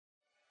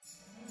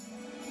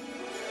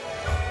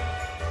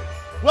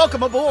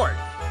Welcome aboard!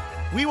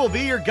 We will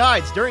be your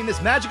guides during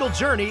this magical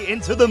journey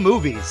into the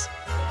movies.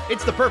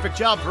 It's the perfect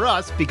job for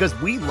us because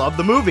we love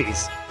the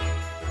movies.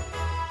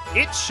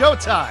 It's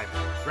showtime!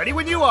 Ready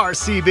when you are,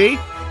 CB!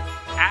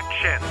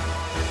 Action!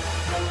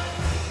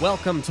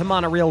 Welcome to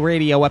Monorail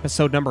Radio,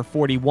 episode number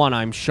 41.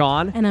 I'm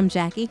Sean. And I'm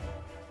Jackie.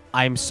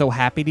 I'm so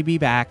happy to be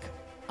back.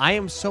 I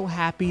am so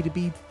happy to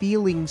be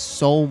feeling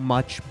so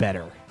much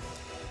better.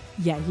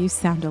 Yeah, you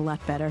sound a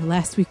lot better.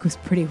 Last week was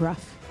pretty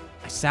rough.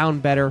 I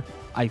sound better.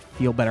 I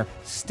feel better.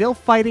 Still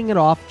fighting it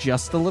off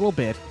just a little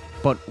bit,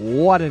 but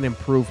what an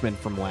improvement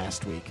from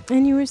last week.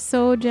 And you were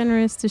so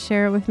generous to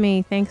share it with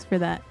me. Thanks for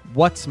that.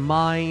 What's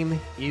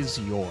mine is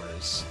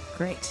yours.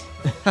 Great.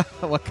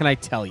 What can I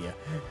tell you?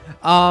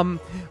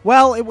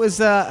 Well, it was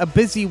a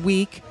busy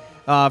week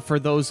for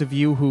those of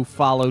you who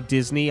follow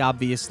Disney.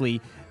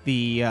 Obviously,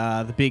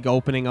 the big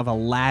opening of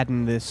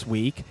Aladdin this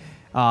week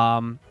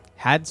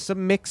had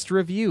some mixed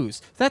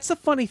reviews. That's the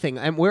funny thing,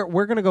 and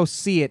we're gonna go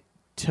see it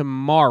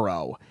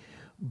tomorrow.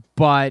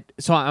 But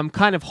so I'm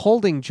kind of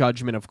holding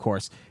judgment, of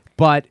course.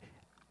 But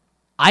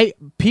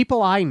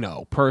people I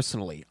know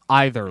personally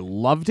either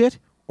loved it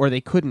or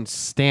they couldn't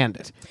stand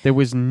it. There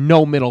was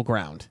no middle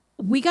ground.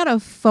 We got a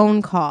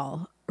phone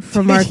call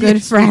from our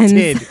good friends. We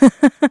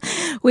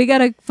did. We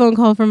got a phone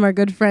call from our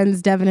good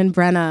friends Devin and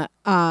Brenna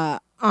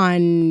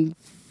on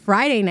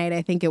Friday night,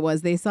 I think it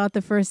was. They saw it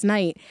the first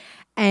night.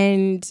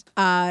 And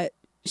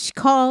she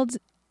called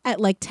at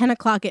like 10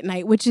 o'clock at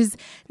night, which is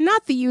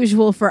not the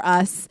usual for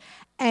us.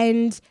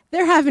 And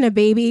they're having a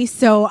baby,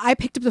 so I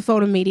picked up the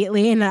phone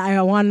immediately, and I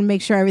wanted to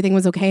make sure everything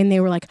was okay. And they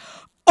were like,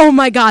 "Oh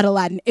my God,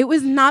 Aladdin!" It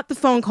was not the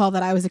phone call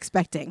that I was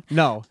expecting.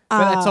 No,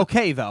 but that's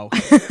okay though.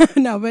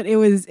 No, but it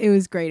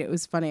was great. It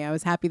was funny. I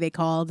was happy they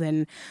called,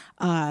 and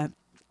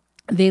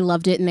they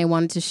loved it, and they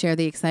wanted to share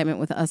the excitement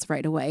with us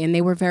right away. And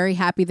they were very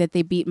happy that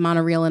they beat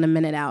Monorail in a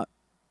minute out.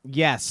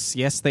 Yes,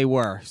 they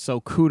were. So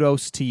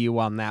kudos to you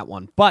on that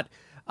one. But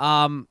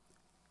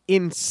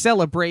in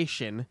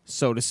celebration,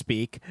 so to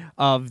speak,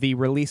 of the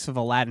release of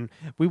Aladdin,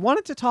 we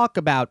wanted to talk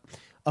about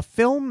a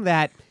film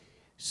that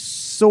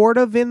sort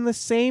of in the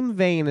same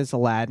vein as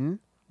Aladdin,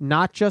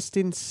 not just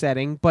in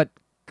setting, but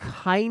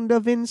kind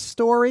of in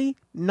story.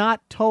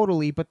 Not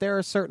totally, but there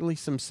are certainly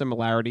some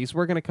similarities.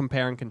 We're going to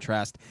compare and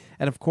contrast.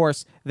 And of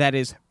course, that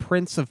is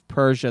Prince of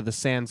Persia, The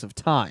Sands of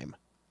Time.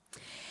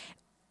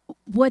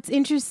 What's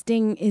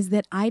interesting is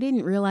that I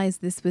didn't realize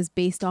this was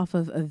based off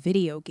of a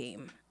video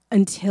game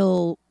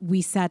until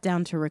we sat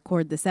down to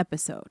record this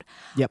episode.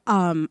 Yep.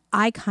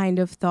 I kind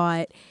of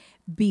thought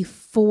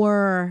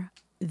before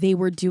they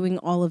were doing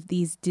all of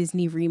these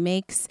Disney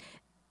remakes,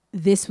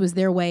 this was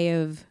their way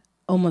of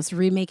almost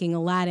remaking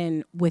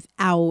Aladdin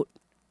without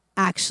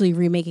actually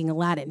remaking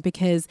Aladdin.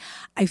 Because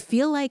I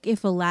feel like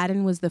if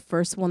Aladdin was the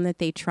first one that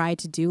they tried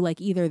to do, like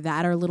either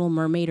that or Little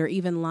Mermaid or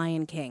even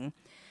Lion King,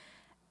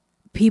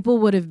 people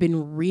would have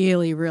been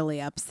really, really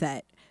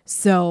upset.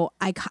 So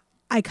I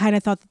kind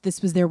of thought that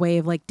this was their way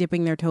of like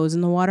dipping their toes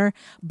in the water,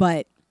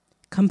 but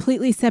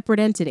completely separate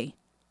entity.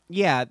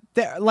 Yeah,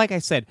 like I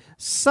said,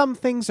 some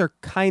things are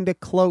kind of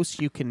close.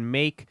 You can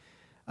make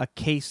a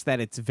case that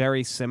it's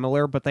very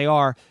similar, but they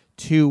are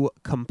two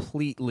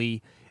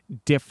completely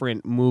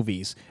different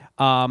movies.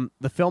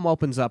 The film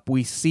opens up.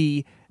 We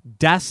see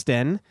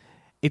Destin.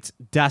 It's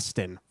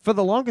Destin. For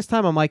the longest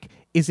time, I'm like,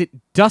 is it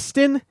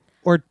Dustin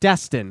or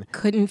Destin?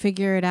 Couldn't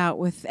figure it out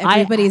with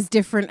everybody's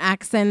different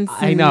accents.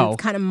 I know.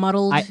 It's kind of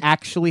muddled. I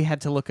actually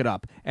had to look it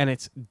up, and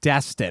it's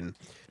Destin.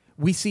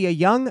 We see a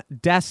young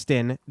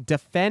Destin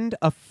defend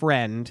a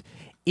friend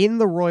in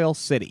the royal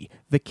city.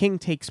 The king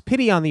takes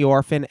pity on the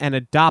orphan and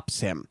adopts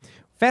him.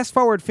 Fast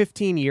forward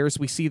 15 years,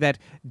 we see that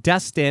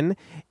Destin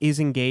is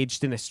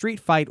engaged in a street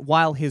fight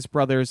while his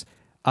brothers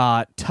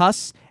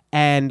Tuss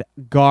and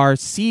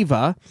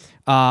Garciva,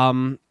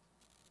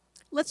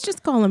 let's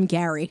just call him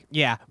Gary.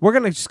 yeah, we're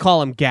gonna just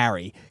call him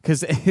Gary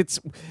because it's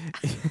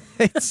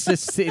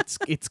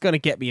gonna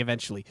get me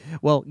eventually.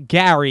 Well,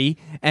 Gary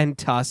and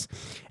Tuss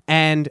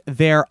and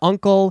their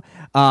uncle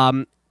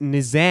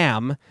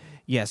Nizam.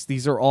 Yes,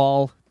 these are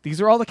all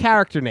the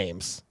character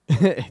names.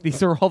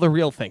 These are all the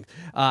real things.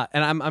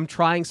 And I'm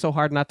trying so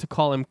hard not to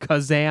call him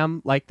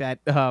Kazam like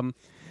that.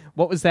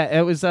 What was that?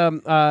 It was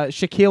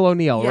Shaquille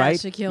O'Neal, right?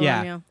 Shaquille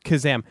O'Neal.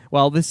 Kazam.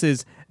 Well, this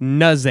is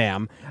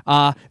Nazam.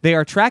 They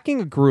are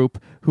tracking a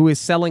group who is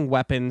selling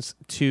weapons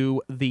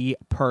to the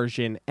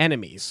Persian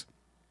enemies.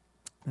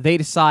 They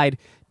decide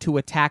to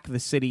attack the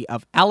city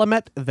of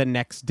Alamet the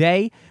next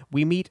day.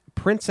 We meet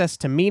Princess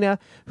Tamina,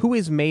 who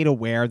is made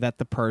aware that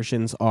the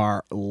Persians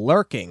are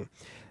lurking.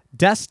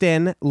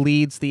 Destin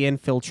leads the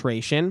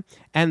infiltration,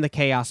 and the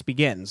chaos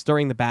begins.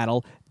 During the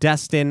battle,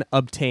 Destin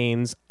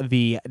obtains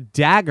the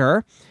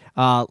dagger.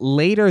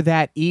 Later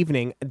that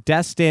evening,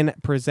 Destin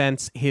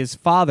presents his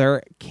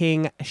father,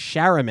 King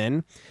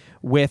Shahriman,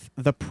 with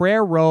the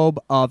prayer robe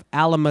of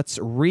Alamet's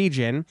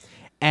region,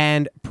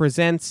 and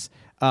presents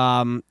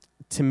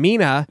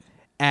Tamina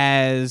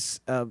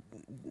as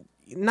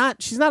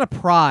she's not a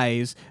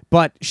prize,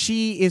 but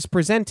she is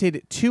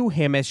presented to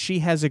him as she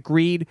has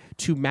agreed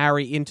to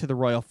marry into the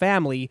royal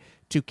family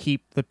to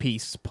keep the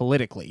peace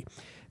politically.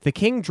 The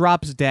king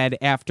drops dead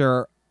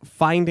after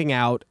finding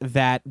out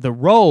that the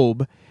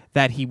robe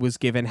that he was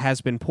given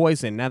has been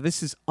poisoned. Now,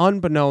 this is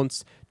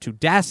unbeknownst to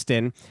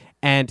Dastan,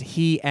 and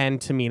he and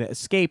Tamina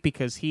escape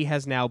because he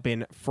has now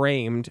been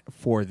framed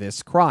for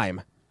this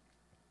crime.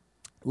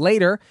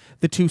 Later,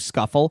 the two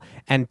scuffle,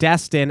 and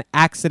Dastan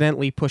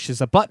accidentally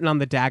pushes a button on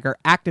the dagger,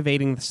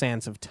 activating the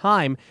Sands of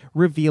Time,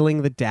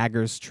 revealing the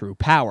dagger's true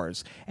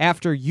powers.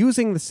 After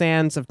using the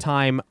Sands of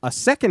Time a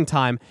second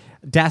time,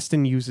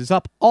 Dastan uses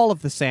up all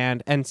of the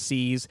sand and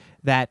sees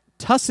that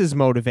Tuss's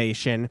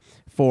motivation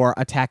for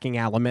attacking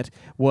Alamut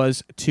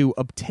was to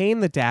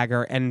obtain the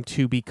dagger and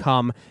to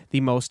become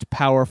the most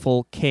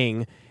powerful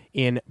king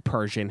in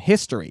Persian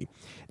history.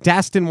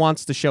 Dastan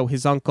wants to show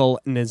his uncle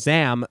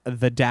Nizam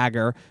the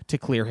dagger to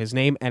clear his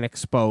name and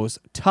expose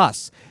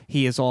Tuss.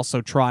 He is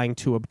also trying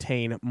to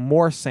obtain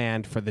more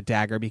sand for the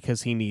dagger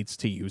because he needs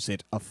to use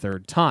it a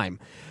third time.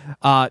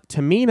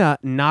 Tamina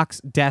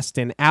knocks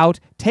Dastan out,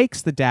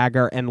 takes the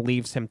dagger, and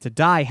leaves him to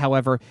die.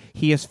 However,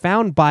 he is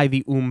found by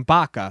the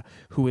Umbaka,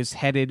 who is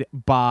headed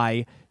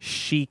by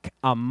Sheikh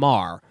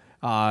Ammar.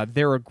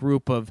 They're a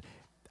group of,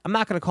 I'm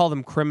not going to call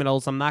them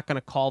criminals, I'm not going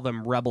to call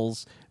them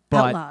rebels,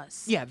 but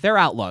outlaws. Yeah, they're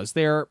outlaws.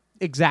 They're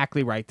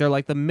exactly right. They're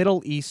like the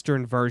Middle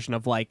Eastern version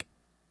of like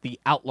the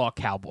outlaw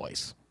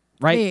cowboys,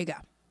 right? There you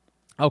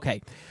go.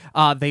 Okay.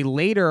 They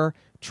later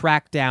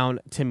track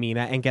down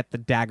Tamina and get the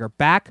dagger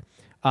back.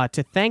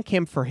 To thank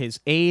him for his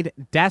aid,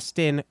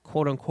 Dastan,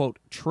 quote-unquote,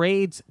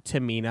 trades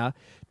Tamina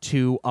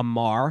to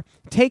Ammar,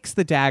 takes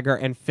the dagger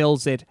and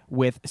fills it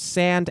with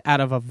sand out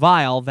of a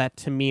vial that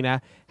Tamina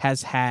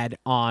has had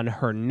on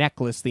her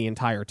necklace the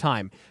entire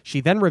time.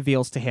 She then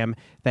reveals to him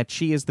that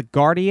she is the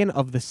guardian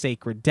of the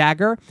sacred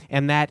dagger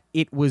and that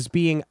it was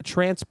being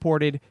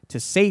transported to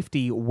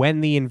safety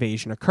when the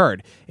invasion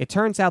occurred. It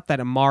turns out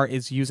that Ammar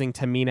is using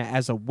Tamina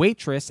as a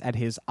waitress at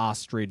his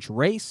ostrich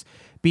race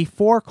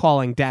before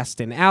calling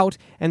Dastan out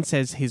and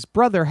says his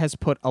brother has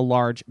put a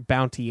large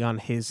bounty on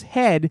his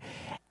head.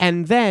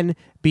 And then,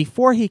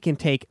 before he can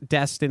take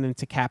Dastan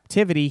into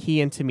captivity, he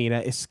and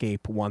Tamina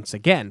escape once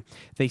again.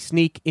 They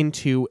sneak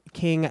into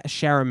King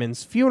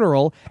Shahriman's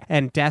funeral,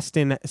 and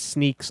Dastan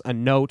sneaks a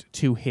note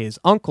to his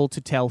uncle to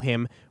tell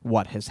him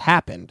what has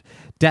happened.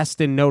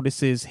 Dastan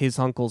notices his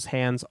uncle's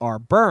hands are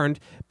burned,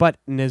 but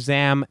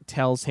Nizam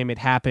tells him it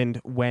happened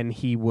when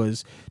he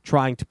was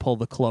trying to pull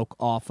the cloak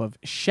off of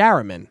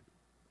Shahriman.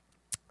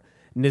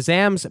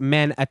 Nizam's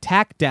men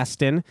attack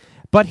Dastan,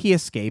 but he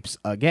escapes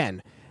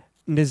again.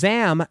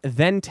 Nizam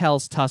then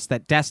tells Tuss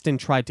that Dastan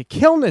tried to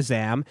kill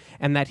Nizam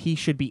and that he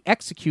should be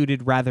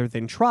executed rather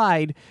than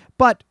tried,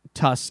 but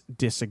Tuss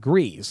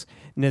disagrees.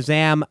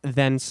 Nizam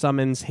then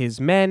summons his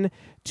men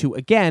to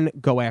again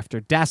go after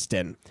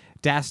Dastan.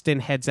 Dastan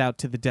heads out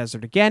to the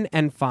desert again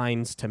and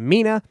finds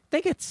Tamina.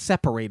 They get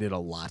separated a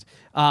lot,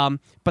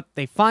 but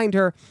they find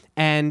her,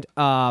 and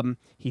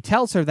he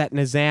tells her that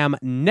Nizam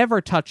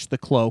never touched the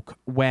cloak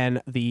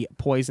when the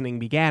poisoning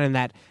began, and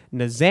that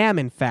Nizam,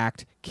 in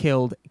fact,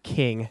 killed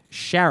King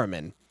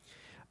Shahriman.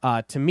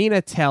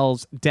 Tamina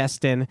tells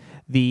Dastan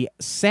the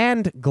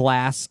sand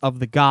glass of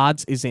the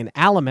gods is in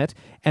Alamut,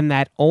 and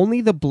that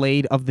only the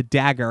blade of the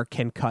dagger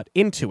can cut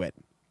into it.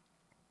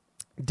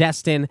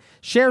 Dastan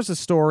shares a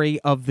story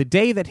of the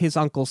day that his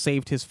uncle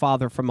saved his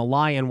father from a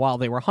lion while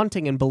they were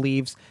hunting and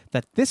believes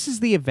that this is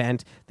the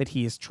event that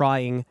he is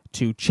trying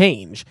to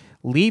change,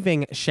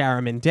 leaving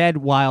Shahriman dead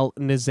while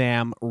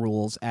Nizam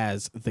rules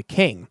as the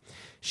king.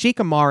 Sheikh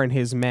Ammar and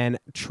his men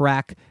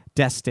track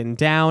Dastan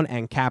down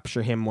and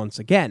capture him once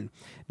again.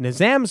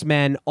 Nizam's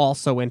men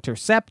also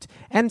intercept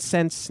and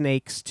send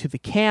snakes to the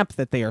camp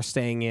that they are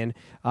staying in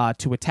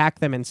to attack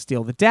them and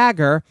steal the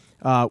dagger,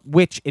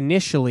 which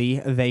initially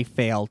they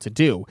fail to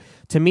do.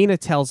 Tamina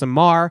tells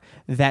Ammar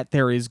that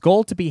there is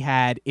gold to be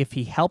had if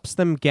he helps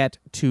them get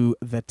to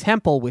the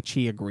temple, which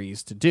he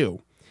agrees to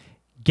do.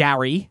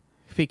 Gary,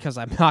 because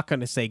I'm not going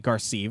to say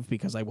Garciv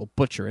because I will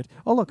butcher it.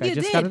 Oh, look, I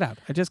just got it out.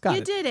 I just got it.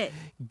 You did it.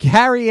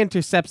 Gary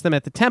intercepts them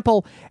at the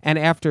temple, and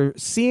after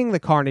seeing the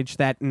carnage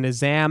that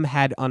Nizam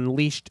had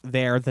unleashed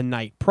there the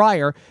night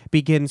prior,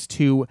 begins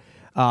to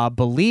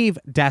believe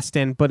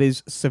Dastan, but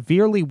is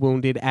severely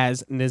wounded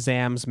as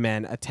Nizam's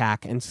men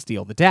attack and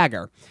steal the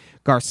dagger.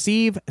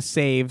 Garciv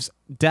saves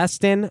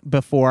Dastan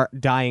before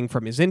dying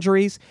from his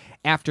injuries.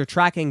 After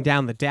tracking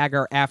down the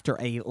dagger after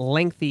a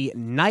lengthy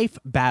knife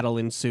battle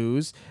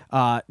ensues,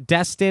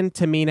 Dastan,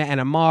 Tamina, and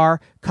Ammar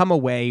come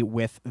away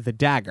with the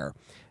dagger.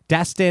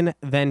 Dastan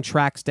then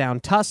tracks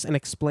down Tuss and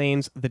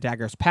explains the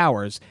dagger's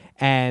powers,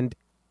 and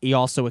he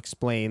also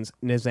explains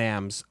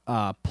Nizam's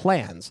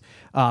plans.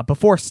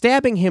 Before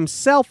stabbing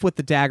himself with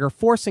the dagger,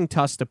 forcing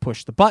Tuss to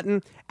push the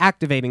button,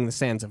 activating the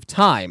Sands of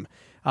Time.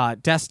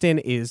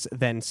 Dastan is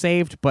then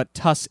saved, but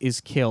Tuss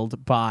is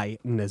killed by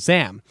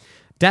Nizam.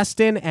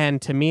 Dastan and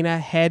Tamina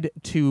head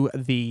to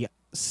the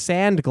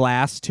sand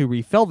glass to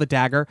refill the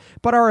dagger,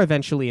 but are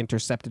eventually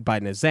intercepted by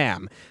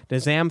Nizam.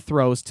 Nizam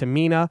throws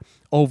Tamina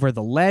over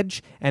the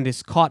ledge and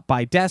is caught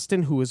by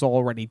Destin, who is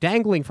already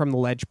dangling from the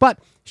ledge, but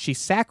she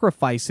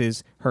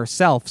sacrifices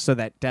herself so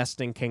that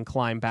Destin can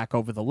climb back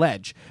over the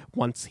ledge.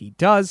 Once he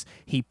does,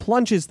 he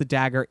plunges the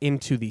dagger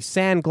into the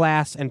sand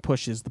glass and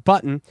pushes the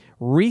button,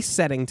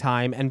 resetting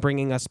time and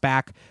bringing us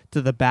back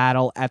to the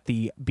battle at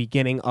the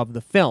beginning of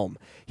the film.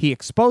 He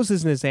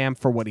exposes Nizam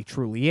for what he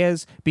truly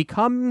is,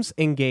 becomes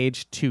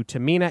engaged to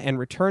Tamina, and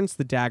returns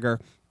the dagger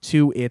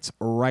to its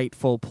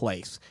rightful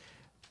place.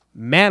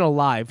 Man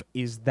alive,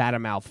 is that a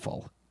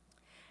mouthful?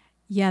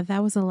 Yeah,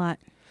 that was a lot.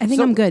 I think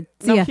I'm good.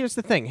 See ya. Here's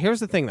the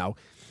thing, though.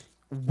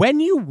 When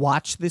you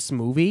watch this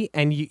movie,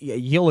 and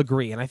you'll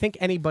agree, and I think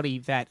anybody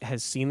that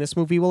has seen this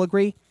movie will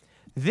agree,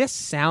 this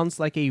sounds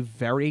like a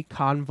very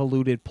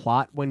convoluted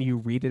plot when you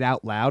read it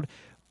out loud.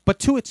 But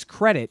to its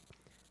credit,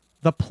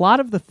 the plot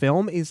of the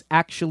film is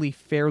actually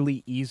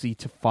fairly easy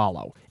to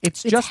follow.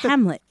 It's just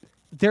Hamlet.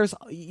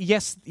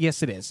 Yes,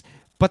 it is.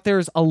 But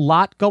there's a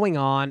lot going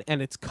on, and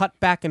it's cut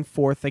back and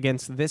forth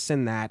against this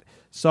and that.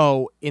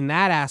 So in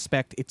that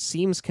aspect, it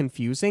seems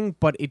confusing,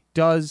 but it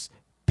does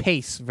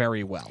pace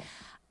very well.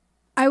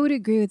 I would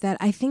agree with that.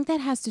 I think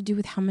that has to do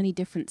with how many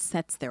different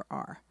sets there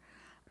are.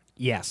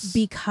 Yes.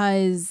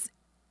 Because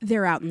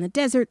they're out in the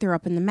desert, they're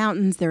up in the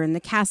mountains, they're in the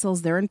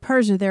castles, they're in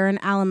Persia, they're in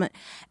Alamet.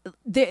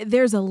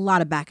 There's a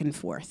lot of back and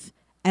forth.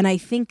 And I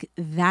think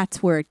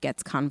that's where it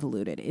gets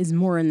convoluted, is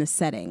more in the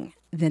setting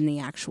than the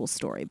actual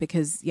story.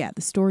 Because, yeah,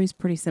 the story's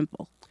pretty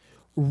simple.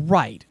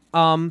 Right.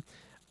 I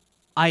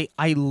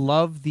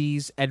love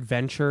these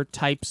adventure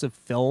types of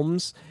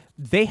films.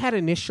 They had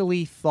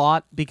initially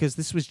thought, because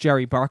this was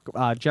Jerry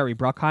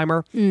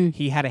Bruckheimer,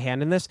 he had a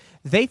hand in this.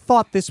 They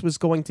thought this was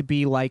going to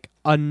be like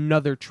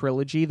another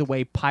trilogy, the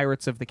way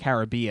Pirates of the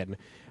Caribbean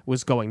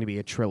was going to be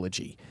a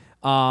trilogy.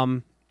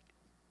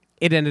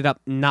 It ended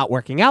up not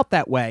working out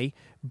that way,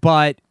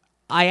 but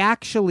I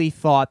actually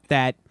thought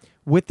that,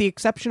 with the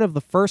exception of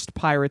the first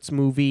Pirates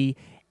movie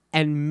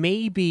and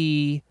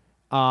maybe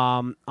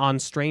on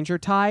Stranger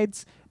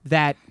Tides,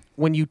 that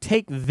when you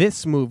take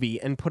this movie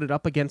and put it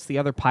up against the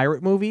other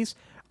pirate movies,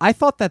 I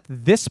thought that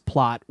this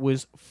plot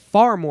was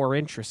far more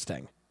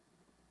interesting.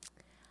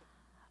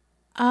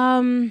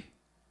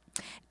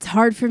 It's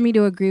hard for me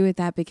to agree with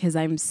that because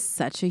I'm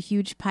such a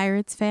huge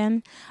Pirates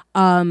fan.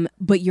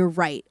 But you're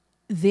right.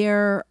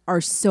 There are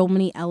so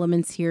many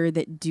elements here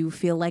that do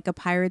feel like a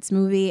Pirates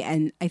movie,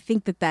 and I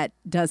think that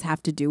does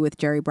have to do with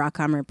Jerry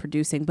Bruckheimer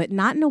producing, but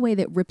not in a way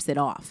that rips it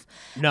off.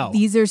 No.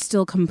 These are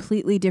still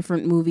completely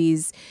different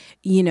movies.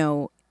 You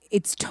know,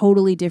 it's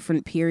totally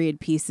different period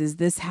pieces.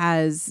 This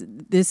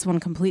one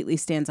completely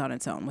stands on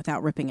its own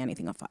without ripping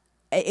anything off.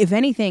 If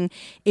anything,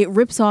 it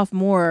rips off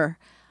more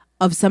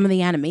of some of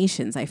the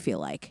animations, I feel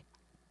like,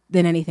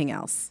 than anything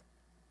else.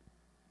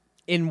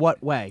 In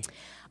what way?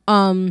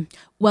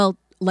 Well,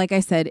 like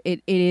I said,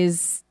 it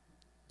is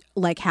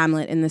like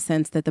Hamlet in the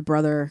sense that one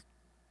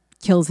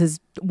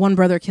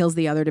brother kills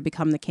the other to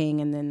become the king,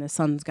 and then the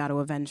son's got to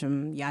avenge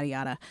him, yada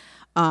yada,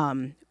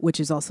 which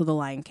is also the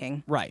Lion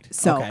King. Right.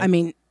 So, okay. I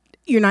mean,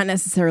 you're not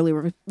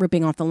necessarily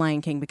ripping off the Lion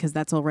King because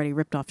that's already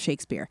ripped off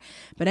Shakespeare.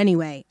 But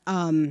anyway,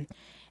 from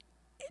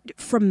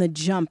the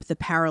jump, the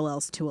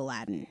parallels to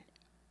Aladdin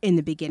in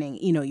the beginning,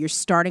 you know, you're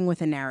starting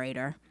with a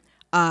narrator,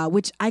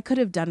 which I could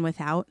have done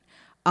without.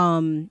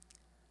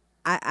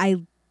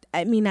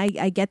 I mean,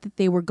 I get that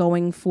they were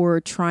going for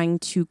trying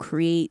to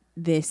create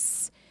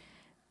this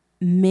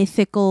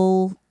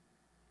mythical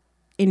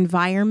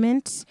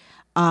environment,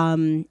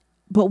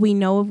 but we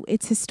know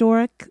it's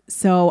historic.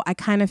 So I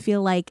kind of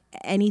feel like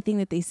anything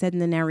that they said in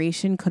the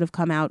narration could have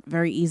come out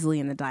very easily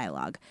in the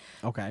dialogue.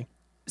 Okay.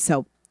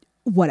 So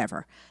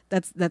whatever.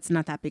 That's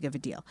not that big of a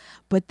deal.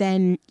 But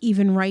then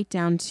even right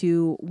down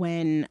to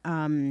when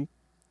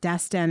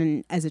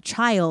Dastan, as a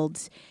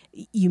child,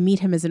 you meet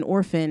him as an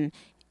orphan,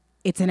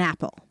 it's an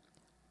apple,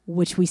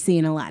 which we see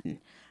in Aladdin.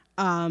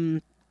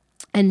 And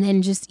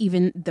then just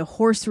even the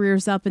horse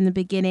rears up in the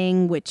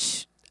beginning,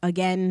 which,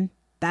 again,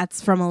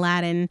 that's from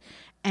Aladdin.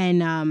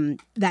 And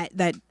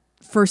that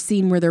first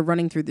scene where they're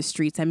running through the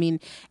streets, I mean,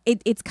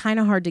 it's kind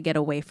of hard to get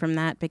away from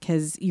that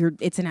because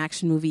it's an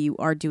action movie. You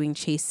are doing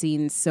chase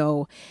scenes,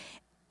 so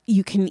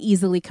you can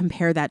easily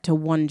compare that to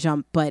One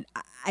Jump. But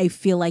I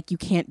feel like you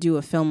can't do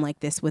a film like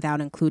this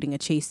without including a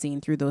chase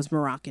scene through those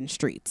Moroccan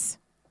streets.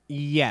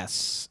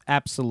 Yes,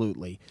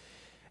 absolutely.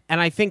 And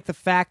I think the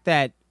fact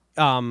that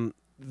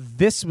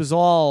this was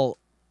all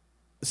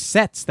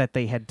sets that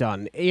they had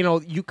done, you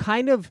know, you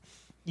kind of,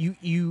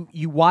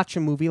 you watch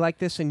a movie like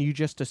this and you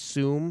just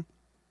assume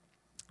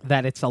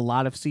that it's a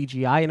lot of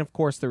CGI. And of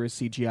course there is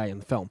CGI in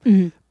the film.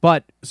 Mm-hmm.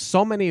 But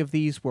so many of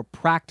these were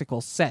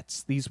practical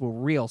sets. These were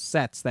real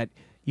sets that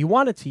you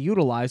wanted to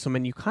utilize them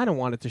and you kind of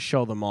wanted to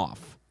show them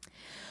off.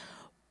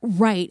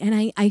 Right.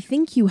 And I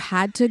think you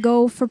had to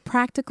go for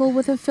practical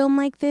with a film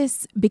like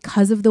this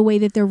because of the way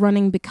that they're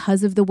running,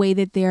 because of the way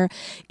that they're,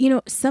 you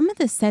know, some of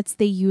the sets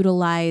they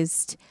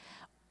utilized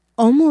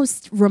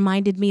almost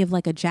reminded me of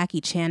like a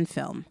Jackie Chan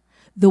film.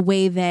 The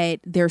way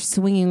that they're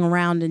swinging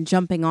around and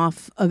jumping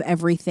off of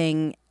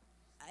everything.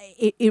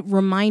 it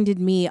reminded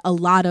me a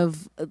lot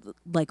of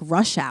like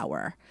Rush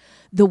Hour,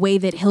 the way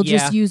that he'll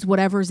just use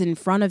whatever's in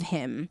front of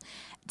him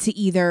to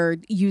either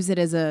use it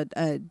as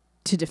a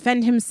to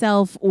defend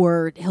himself,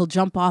 or he'll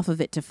jump off of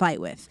it to fight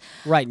with.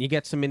 Right, and you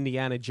get some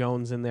Indiana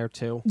Jones in there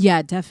too.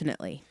 Yeah,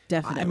 definitely.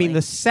 Definitely. I mean,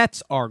 the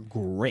sets are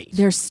great.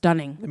 They're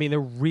stunning. I mean, they're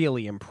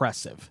really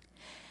impressive.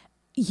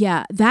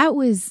 Yeah, that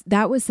was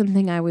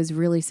something I was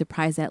really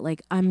surprised at.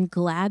 Like, I'm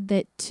glad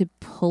that to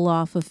pull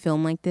off a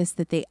film like this,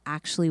 that they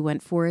actually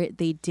went for it.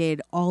 They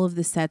did all of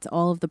the sets,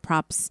 all of the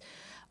props,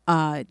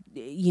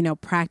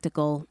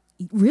 practical.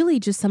 Really,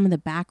 just some of the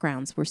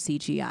backgrounds were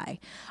CGI,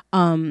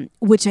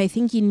 which I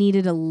think you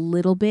needed a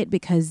little bit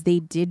because they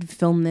did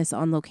film this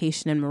on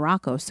location in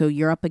Morocco. So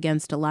you're up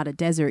against a lot of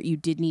desert. You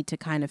did need to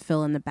kind of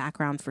fill in the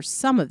background for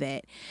some of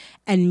it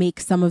and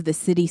make some of the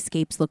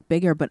cityscapes look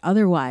bigger. But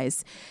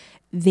otherwise,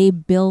 they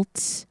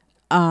built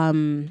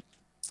the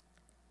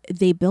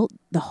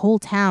whole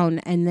town,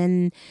 and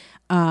then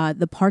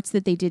the parts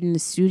that they did in the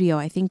studio,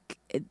 I think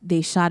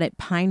they shot at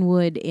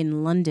Pinewood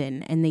in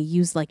London, and they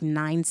used like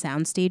 9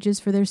 sound stages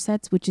for their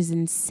sets, which is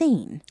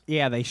insane.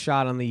 Yeah, they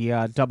shot on the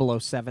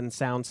 007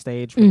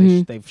 soundstage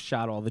where they've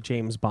shot all the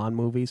James Bond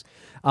movies.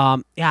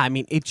 I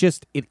mean,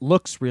 it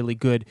looks really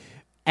good,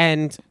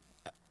 and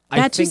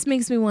that just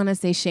makes me want to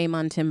say shame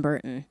on Tim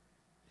Burton.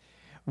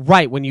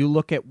 Right, when you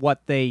look at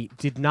what they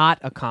did not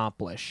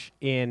accomplish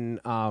in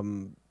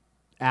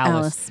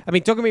Alice. I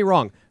mean, don't get me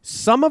wrong.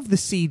 Some of the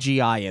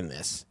CGI in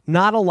this,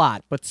 not a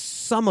lot, but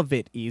some of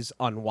it is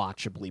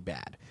unwatchably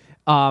bad.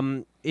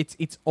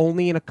 It's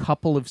only in a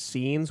couple of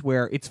scenes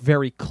where it's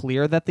very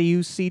clear that they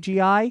use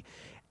CGI,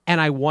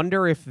 and I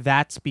wonder if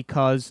that's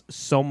because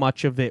so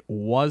much of it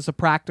was a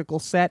practical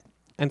set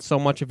and so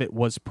much of it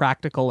was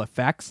practical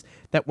effects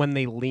that when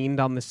they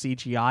leaned on the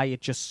CGI, it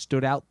just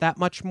stood out that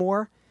much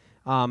more.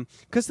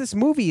 Because this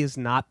movie is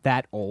not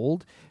that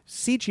old.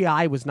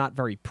 CGI was not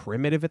very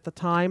primitive at the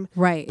time.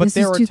 Right. But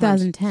this was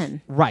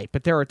 2010. Right.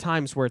 But there are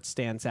times where it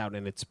stands out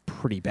and it's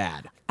pretty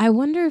bad. I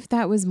wonder if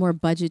that was more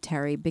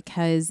budgetary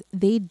because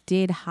they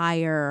did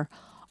hire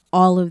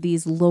all of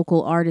these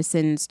local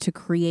artisans to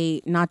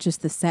create not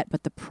just the set,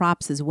 but the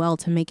props as well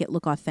to make it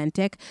look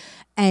authentic.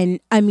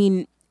 And I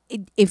mean,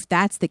 if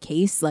that's the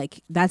case,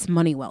 like that's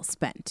money well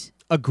spent.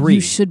 Agreed.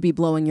 You should be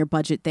blowing your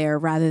budget there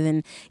rather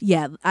than,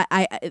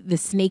 I the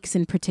snakes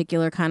in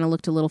particular kind of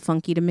looked a little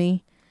funky to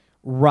me.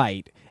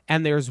 Right.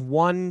 And there's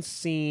one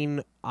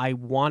scene, I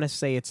want to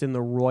say it's in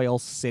the Royal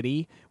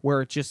City,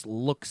 where it just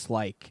looks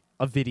like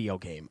a video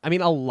game. I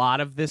mean, a lot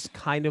of this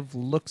kind of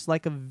looks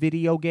like a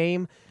video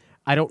game.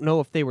 I don't know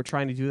if they were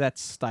trying to do that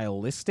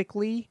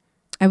stylistically.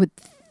 I would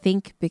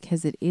think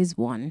because it is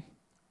one.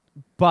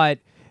 But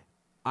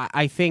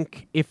I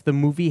think if the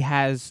movie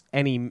has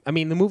the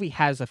movie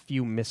has a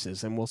few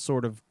misses, and we'll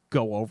sort of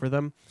go over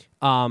them.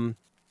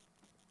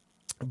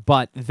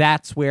 But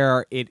that's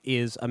where it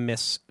is a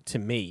miss to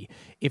me.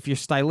 If you're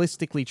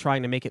stylistically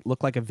trying to make it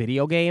look like a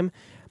video game,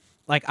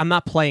 like I'm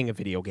not playing a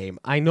video game.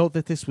 I know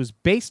that this was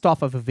based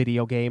off of a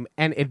video game,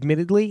 and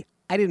admittedly,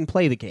 I didn't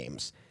play the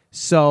games.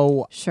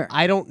 So sure.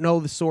 I don't know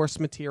the source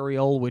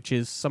material, which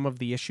is some of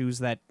the issues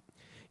that,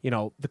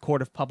 the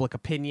court of public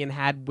opinion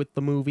had with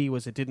the movie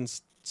was it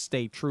didn't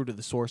stay true to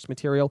the source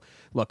material.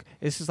 Look,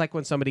 this is like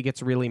when somebody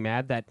gets really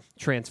mad that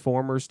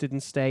Transformers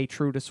didn't stay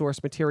true to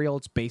source material.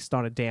 It's based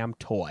on a damn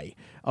toy.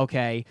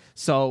 Okay?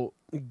 So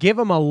give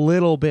them a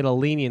little bit of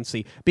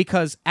leniency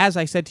because, as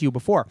I said to you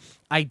before,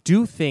 I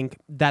do think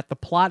that the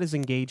plot is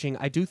engaging.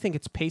 I do think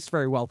it's paced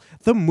very well.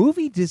 The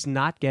movie does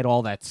not get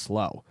all that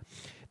slow.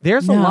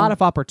 There's a lot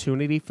of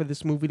opportunity for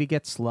this movie to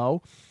get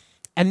slow,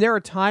 and there are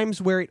times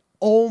where it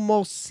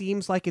almost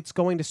seems like it's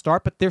going to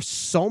start, but there's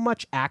so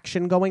much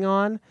action going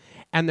on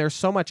and there's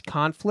so much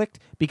conflict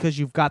because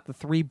you've got the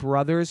 3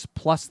 brothers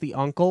plus the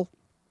uncle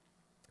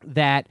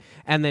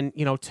and then,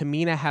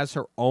 Tamina has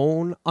her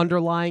own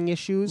underlying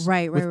issues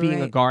with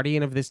being a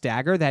guardian of this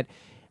dagger that,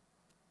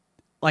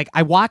 like,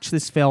 I watch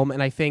this film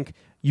and I think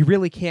you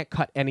really can't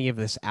cut any of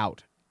this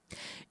out.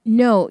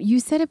 No, you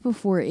said it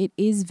before. It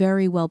is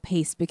very well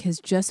paced because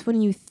just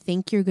when you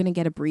think you're going to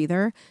get a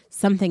breather,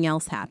 something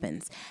else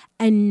happens.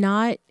 And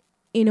not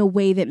in a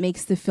way that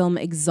makes the film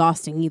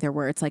exhausting either,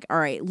 where it's like, all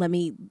right,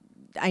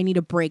 I need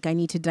a break. I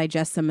need to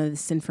digest some of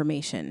this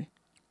information.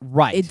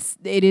 Right.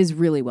 It is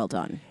really well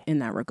done in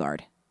that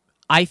regard.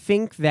 I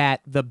think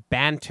that the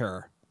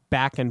banter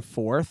back and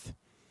forth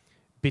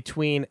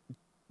between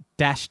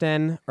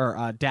Dastan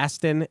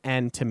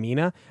and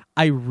Tamina,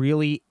 I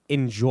really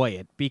enjoy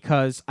it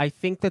because I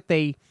think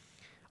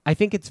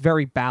it's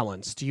very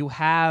balanced. You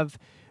have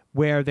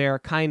where they're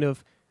kind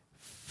of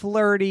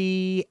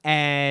flirty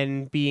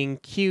and being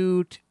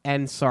cute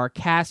and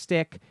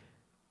sarcastic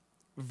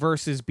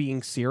versus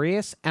being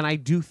serious, and I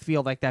do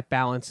feel like that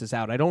balances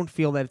out. I don't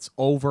feel that it's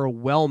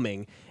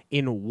overwhelming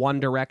in one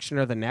direction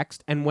or the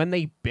next, and when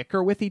they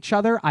bicker with each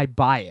other, I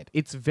buy it.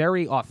 It's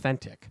very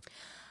authentic.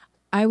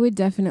 I would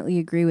definitely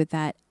agree with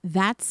that.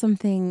 That's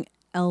something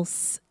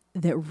else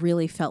that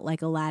really felt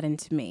like Aladdin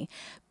to me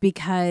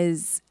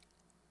because,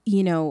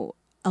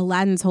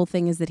 Aladdin's whole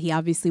thing is that he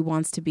obviously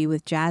wants to be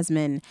with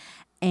Jasmine,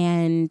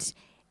 and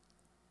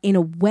in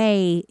a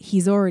way,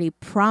 he's already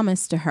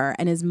promised to her.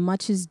 And as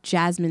much as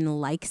Jasmine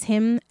likes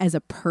him as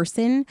a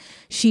person,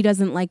 she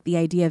doesn't like the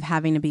idea of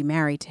having to be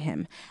married to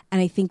him.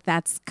 And I think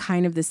that's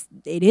kind of this,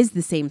 it is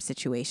the same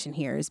situation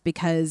here, is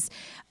because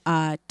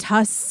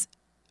Tuss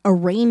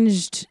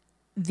arranged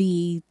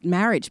the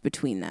marriage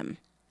between them.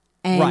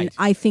 And Right.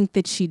 I think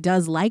that she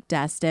does like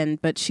Destin,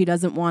 but she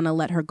doesn't want to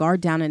let her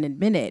guard down and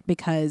admit it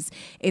because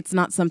it's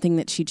not something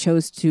that she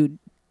chose to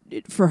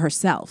for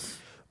herself.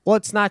 Well,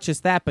 it's not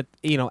just that, but,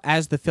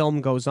 as the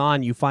film goes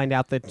on, you find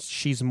out that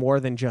she's more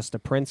than just a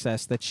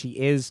princess, that she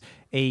is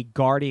a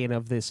guardian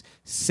of this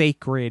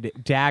sacred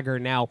dagger.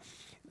 Now,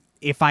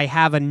 if I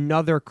have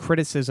another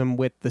criticism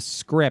with the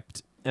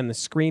script and the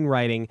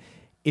screenwriting,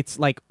 it's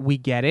like, we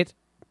get it.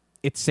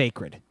 It's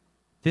sacred.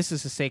 This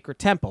is a sacred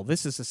temple.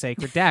 This is a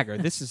sacred dagger.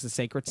 This is a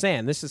sacred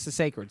sand. This is a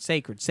sacred.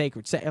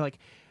 Like,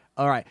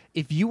 all right,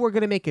 if you were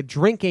going to make a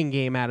drinking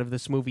game out of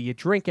this movie, you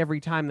drink every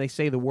time they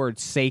say the word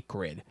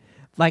sacred.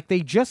 Like, they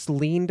just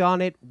leaned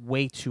on it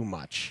way too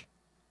much.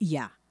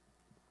 Yeah,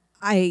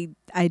 I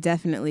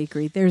definitely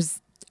agree.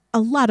 There's a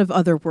lot of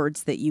other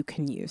words that you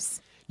can use.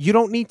 You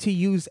don't need to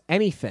use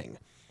anything.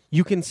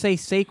 You can say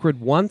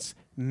sacred once,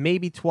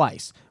 maybe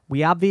twice.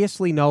 We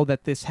obviously know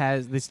that this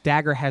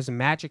dagger has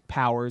magic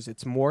powers.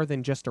 It's more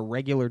than just a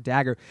regular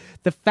dagger.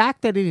 The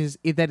fact that it is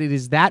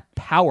that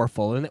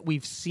powerful, and that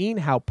we've seen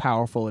how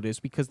powerful it is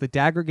because the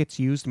dagger gets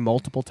used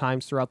multiple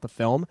times throughout the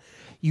film,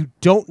 you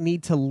don't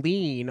need to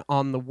lean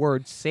on the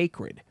word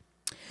sacred.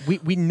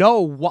 We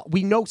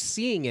know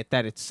seeing it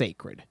that it's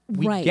sacred.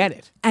 We Right. get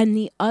it. And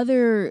the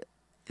other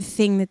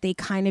thing that they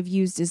kind of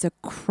used as a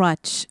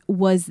crutch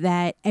was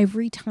that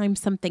every time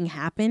something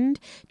happened,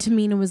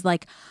 Tamina was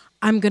like,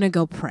 I'm going to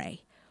go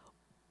pray.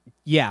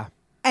 Yeah.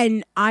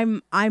 And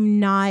I'm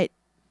not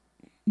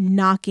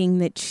knocking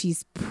that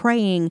she's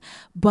praying,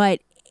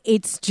 but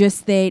it's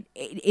just that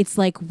it's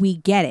like, we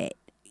get it.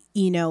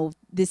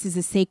 This is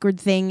a sacred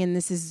thing, and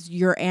this is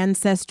your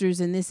ancestors,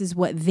 and this is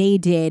what they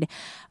did.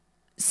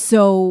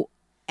 So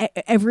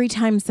every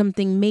time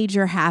something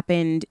major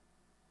happened,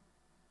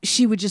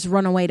 she would just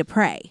run away to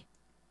pray.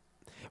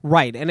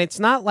 Right. And it's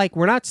not like,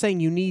 we're not saying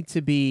you need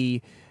to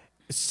be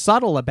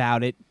subtle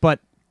about it, but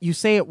you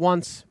say it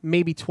once,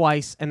 maybe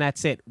twice, and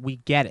that's it.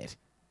 We get it.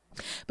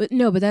 But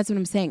that's what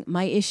I'm saying.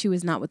 My issue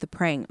is not with the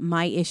praying.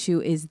 My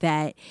issue is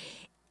that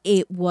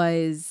they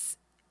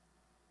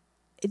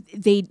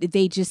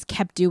just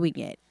kept doing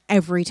it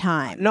every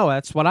time. No,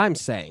 that's what I'm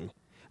saying.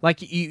 Like,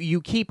 you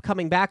keep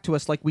coming back to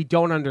us like we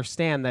don't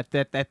understand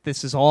that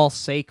this is all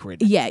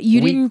sacred. Yeah,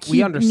 you didn't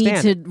we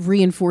understand need to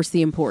reinforce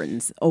the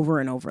importance over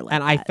and over like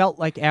and that. I felt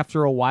like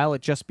after a while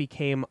it just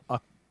became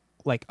a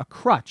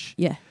crutch.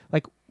 Yeah.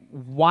 Like,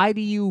 why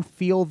do you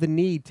feel the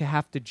need to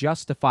have to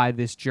justify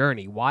this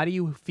journey? Why do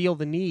you feel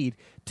the need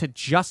to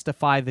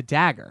justify the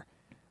dagger?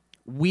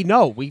 We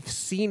know. We've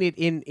seen it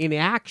in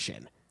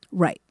action.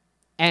 Right.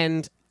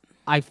 And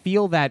I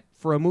feel that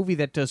for a movie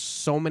that does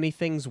so many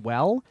things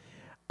well,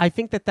 I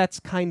think that that's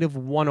kind of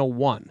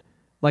 101.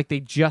 Like, they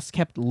just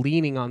kept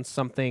leaning on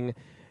something.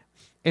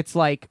 It's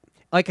like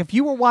if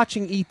you were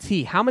watching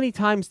E.T., how many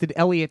times did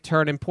Elliot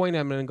turn and point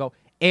at him and go,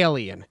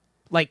 alien?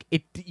 Like,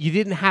 you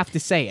didn't have to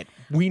say it.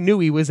 We knew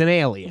he was an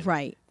alien.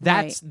 Right.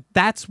 That's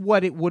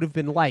what it would have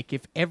been like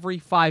if every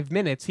 5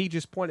 minutes he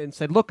just pointed and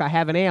said, look, I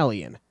have an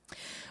alien.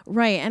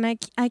 Right. And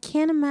I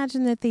can't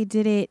imagine that they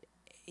did it,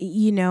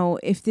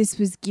 if this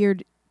was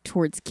geared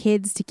towards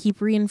kids to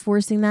keep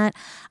reinforcing that.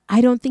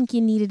 I don't think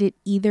you needed it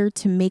either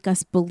to make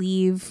us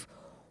believe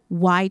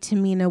why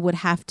Tamina would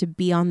have to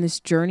be on this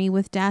journey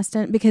with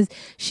Dastan, because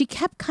she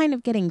kept kind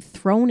of getting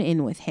thrown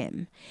in with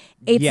him.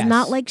 It's Yes.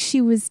 not like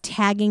she was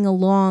tagging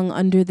along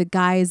under the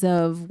guise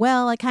of,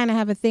 well, I kind of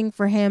have a thing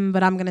for him,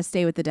 but I'm going to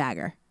stay with the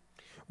dagger.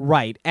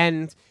 Right.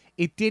 And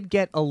it did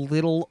get a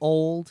little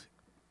old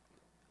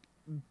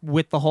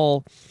with the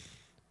whole,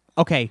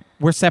 okay,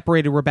 we're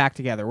separated, we're back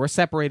together. We're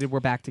separated, we're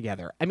back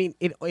together. I mean,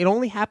 it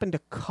only happened a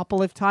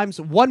couple of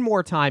times. One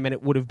more time and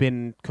it would have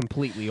been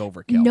completely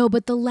overkill. No,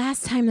 but the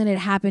last time that it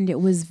happened, it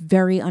was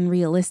very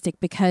unrealistic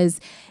because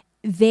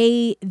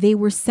they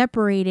were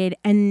separated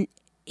and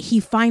he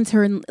finds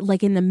her in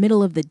the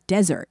middle of the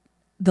desert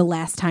the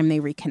last time they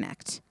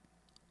reconnect.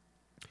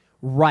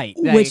 Right.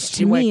 Which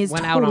She to me went is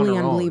out on totally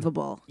her own.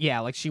 unbelievable. Yeah,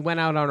 like she went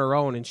out on her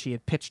own and she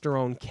had pitched her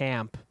own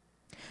camp.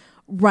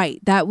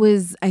 Right. That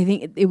was, I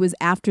think it was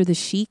after the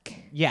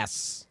Sheik.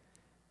 Yes.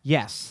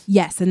 Yes.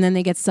 And then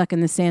they get stuck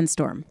in the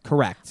sandstorm.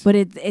 Correct. But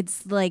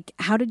it's like,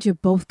 how did you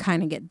both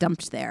kind of get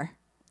dumped there?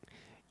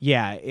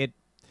 Yeah, it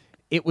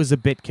was a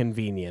bit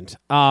convenient.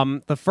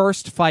 The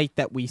first fight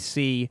that we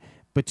see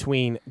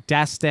between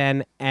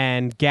Dastan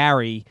and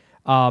Gary,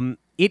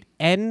 it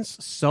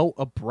ends so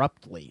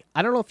abruptly.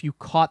 I don't know if you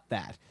caught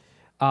that.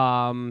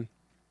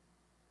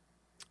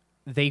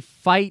 They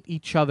fight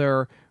each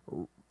other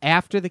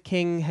after the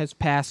king has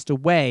passed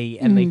away,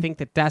 and they think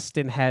that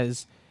Dastan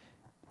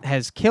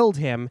has killed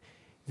him.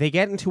 They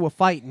get into a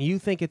fight, and you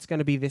think it's going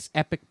to be this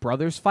epic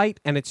brothers fight,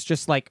 and it's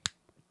just like,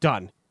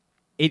 done.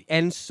 it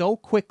ends so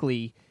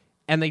quickly,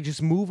 and they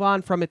just move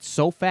on from it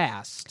so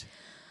fast.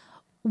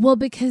 Well,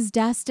 because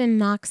Dastan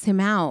knocks him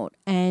out,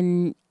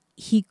 and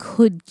he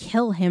could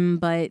kill him,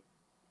 but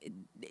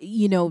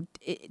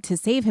to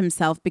save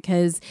himself,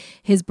 because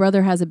his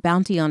brother has a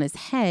bounty on his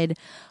head,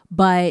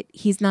 but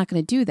he's not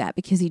going to do that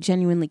because he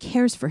genuinely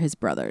cares for his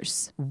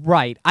brothers.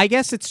 Right. I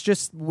guess it's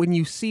just when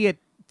you see it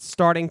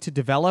starting to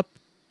develop,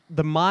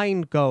 the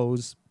mind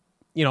goes,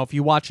 if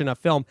you watch enough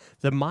film,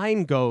 the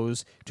mind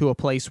goes to a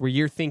place where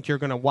you think you're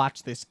going to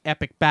watch this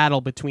epic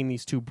battle between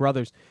these two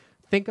brothers.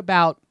 Think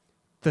about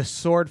the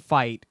sword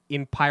fight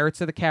in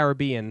Pirates of the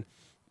Caribbean,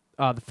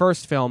 the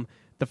first film,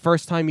 the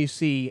first time you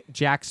see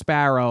Jack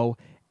Sparrow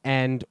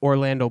and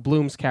Orlando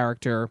Bloom's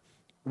character,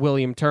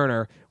 William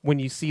Turner, when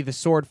you see the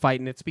sword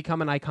fight, and it's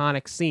become an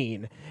iconic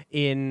scene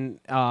in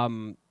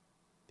the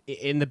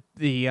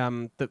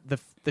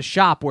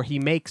shop where he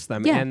makes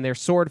them, and they're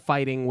sword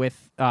fighting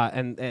with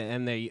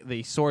and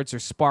the swords are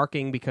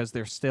sparking because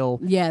they're still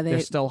they're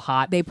still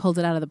hot. They pulled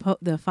it out of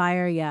the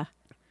fire. Yeah,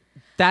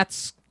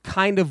 that's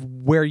kind of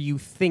where you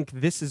think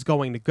this is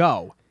going to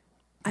go.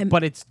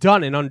 But it's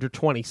done in under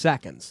 20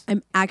 seconds.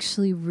 I'm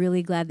actually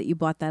really glad that you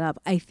brought that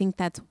up. I think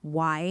that's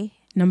why,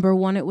 number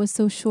one, it was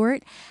so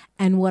short.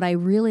 And what I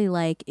really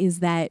like is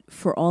that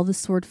for all the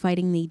sword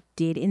fighting they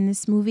did in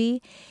this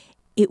movie,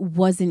 it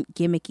wasn't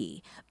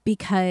gimmicky.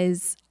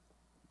 Because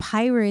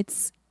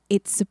Pirates,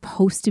 it's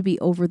supposed to be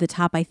over the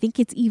top. I think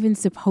it's even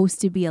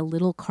supposed to be a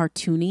little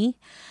cartoony.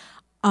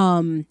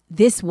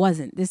 This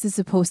wasn't. This is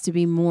supposed to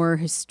be more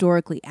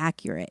historically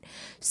accurate.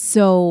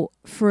 So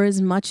for as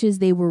much as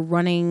they were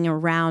running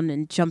around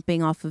and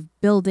jumping off of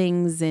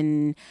buildings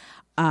and,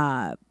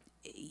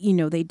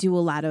 they do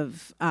a lot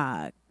of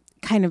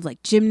kind of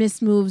like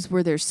gymnast moves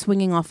where they're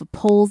swinging off of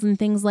poles and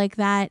things like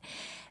that,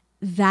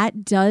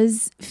 that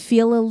does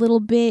feel a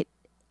little bit,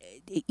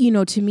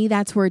 to me,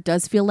 that's where it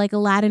does feel like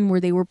Aladdin, where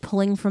they were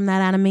pulling from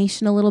that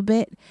animation a little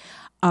bit.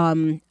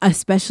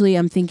 Especially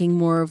I'm thinking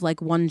more of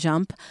like One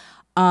Jump.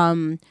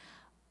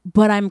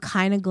 But I'm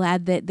kind of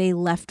glad that they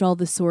left all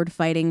the sword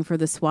fighting for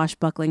the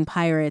swashbuckling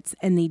pirates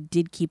and they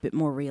did keep it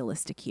more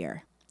realistic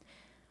here.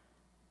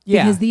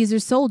 Yeah. Because these are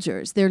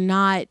soldiers. They're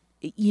not,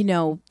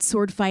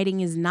 sword fighting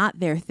is not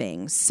their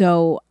thing.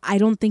 So I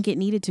don't think it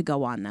needed to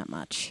go on that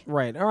much.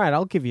 Right. All right.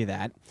 I'll give you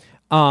that.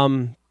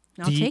 I'll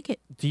take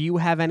it. Do you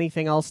have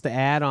anything else to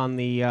add on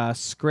the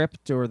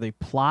script or the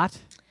plot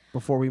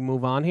before we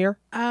move on here?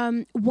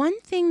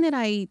 One thing that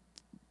I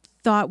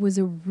thought was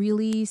a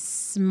really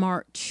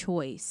smart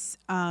choice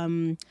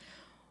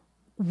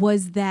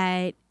was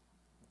that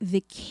the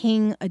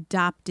king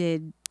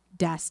adopted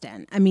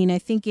Dastan. I mean, I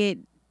think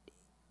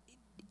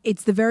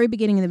it's the very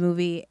beginning of the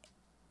movie.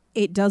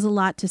 It does a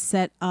lot to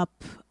set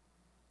up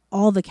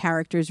all the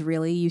characters,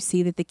 really. You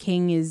see that the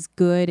king is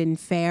good and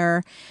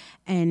fair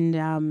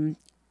and,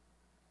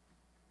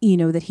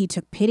 that he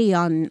took pity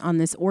on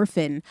this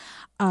orphan.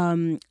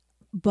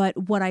 But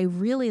what I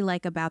really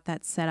like about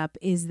that setup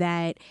is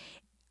that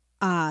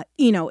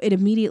it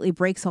immediately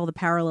breaks all the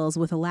parallels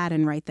with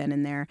Aladdin right then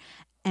and there.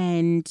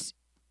 And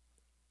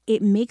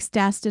it makes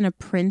Dastan a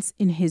prince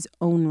in his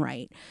own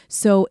right.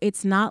 So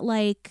it's not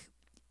like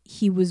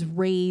he was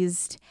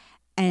raised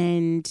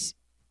and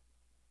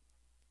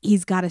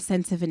he's got a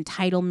sense of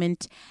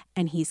entitlement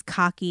and he's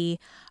cocky.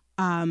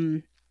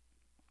 And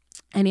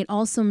it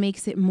also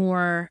makes it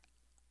more,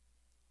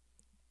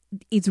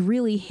 it's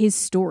really his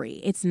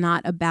story. It's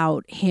not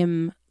about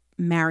him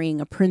marrying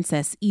a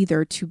princess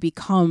either to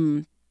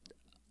become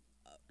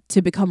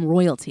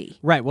royalty.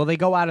 Right. Well, they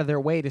go out of their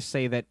way to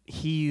say that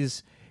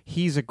he's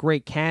a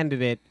great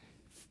candidate,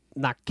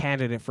 not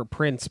candidate for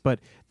prince, but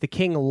the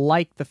king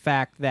liked the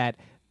fact that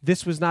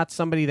this was not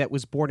somebody that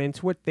was born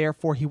into it.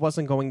 Therefore, he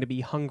wasn't going to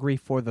be hungry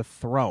for the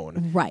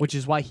throne. Right. Which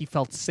is why he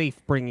felt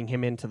safe bringing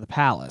him into the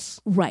palace.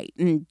 Right.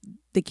 And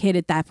the kid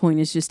at that point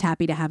is just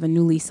happy to have a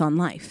new lease on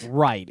life.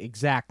 Right.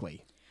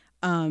 Exactly.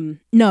 No,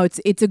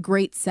 it's a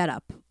great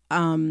setup.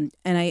 And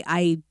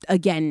I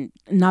again,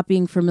 not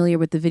being familiar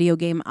with the video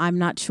game, I'm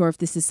not sure if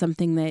this is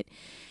something that,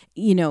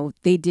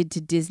 they did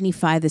to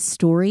Disney-fy the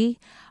story.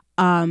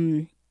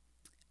 But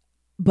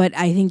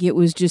I think it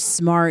was just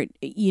smart,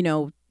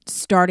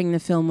 starting the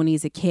film when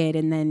he's a kid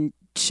and then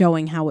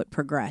showing how it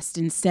progressed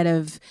instead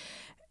of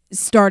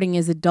starting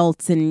as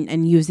adults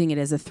and using it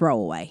as a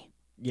throwaway.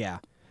 Yeah.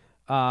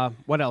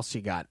 What else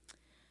you got?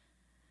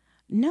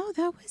 No,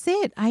 that was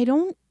it. I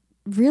don't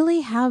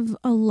really have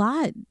a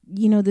lot.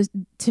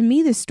 To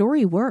me, the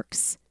story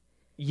works.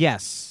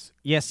 Yes,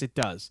 it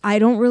does. I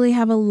don't really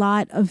have a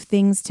lot of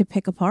things to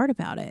pick apart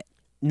about it.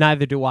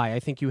 Neither do I. I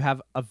think you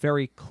have a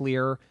very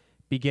clear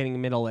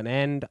beginning, middle, and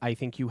end. I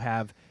think you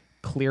have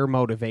clear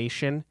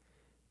motivation.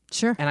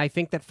 Sure. And I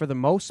think that for the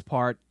most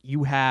part,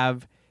 you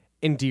have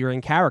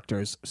endearing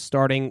characters,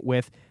 starting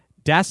with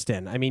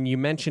Dastan. I mean, you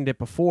mentioned it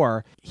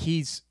before.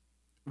 He's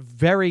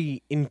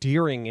very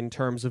endearing in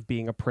terms of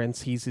being a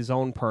prince. He's his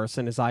own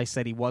person. As I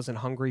said, he wasn't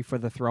hungry for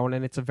the throne,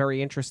 and it's a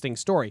very interesting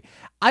story.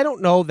 I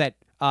don't know that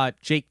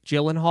Jake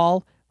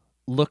Gyllenhaal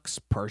looks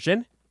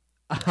Persian,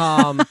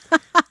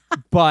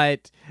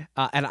 But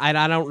and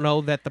I don't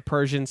know that the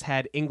Persians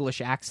had English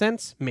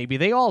accents. Maybe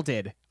they all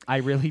did. I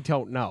really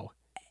don't know.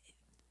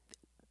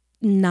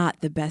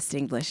 Not the best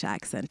English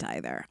accent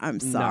either. I'm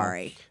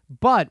sorry. No.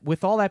 But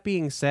with all that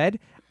being said,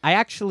 I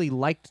actually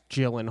liked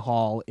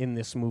Gyllenhaal in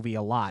this movie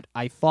a lot.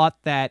 I thought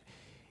that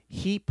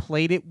he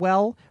played it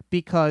well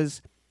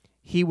because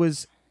he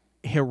was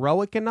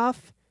heroic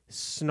enough,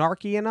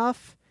 snarky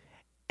enough,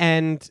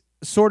 and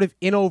sort of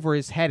in over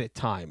his head at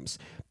times.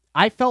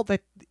 I felt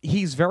that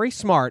he's very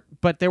smart,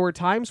 but there were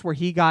times where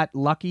he got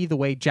lucky the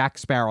way Jack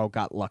Sparrow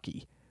got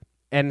lucky.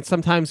 And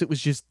sometimes it was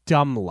just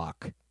dumb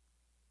luck.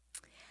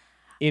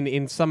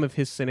 In some of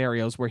his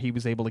scenarios where he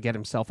was able to get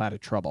himself out of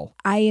trouble.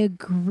 I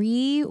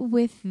agree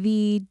with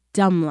the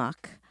dumb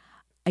luck.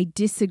 I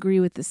disagree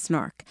with the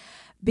snark.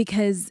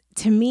 Because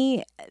to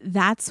me,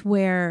 that's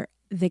where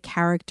the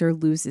character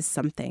loses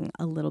something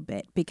a little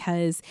bit.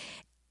 Because,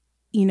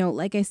 you know,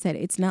 like I said,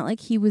 it's not like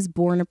he was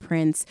born a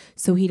prince,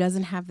 so he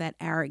doesn't have that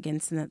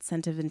arrogance and that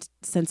sense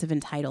of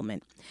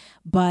entitlement.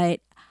 But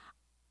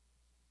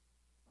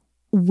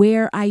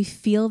where I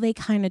feel they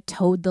kind of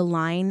towed the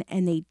line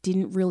and they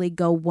didn't really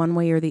go one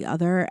way or the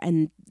other,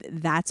 and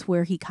that's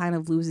where he kind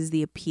of loses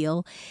the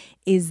appeal,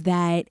 is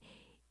that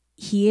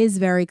he is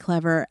very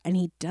clever and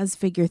he does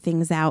figure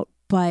things out,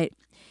 but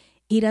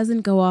he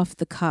doesn't go off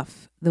the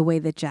cuff the way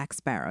that Jack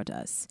Sparrow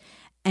does.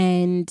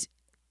 And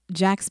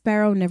Jack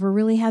Sparrow never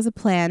really has a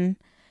plan.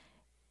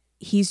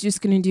 He's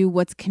just going to do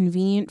what's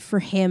convenient for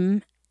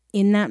him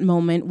in that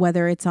moment,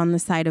 whether it's on the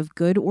side of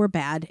good or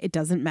bad, it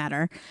doesn't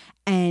matter.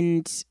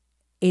 And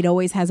it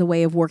always has a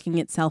way of working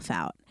itself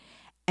out.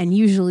 And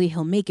usually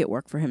he'll make it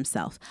work for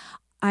himself.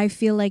 I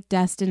feel like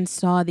Destin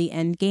saw the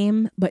end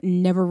game, but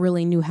never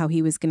really knew how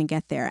he was going to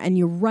get there. And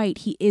you're right,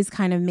 he is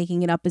kind of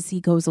making it up as he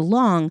goes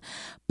along.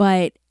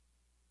 But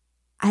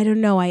I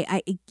don't know. I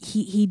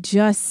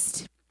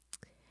guess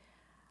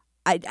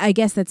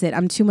that's it.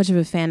 I'm too much of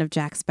a fan of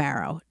Jack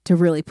Sparrow to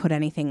really put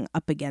anything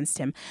up against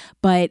him.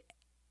 But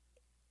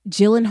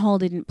Gyllenhaal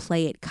didn't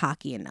play it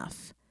cocky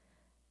enough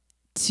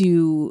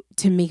to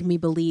make me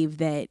believe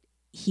that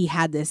he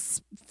had this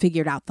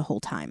figured out the whole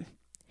time.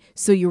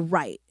 So you're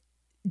right.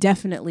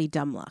 Definitely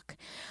dumb luck.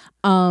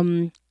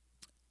 I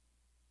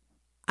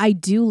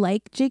do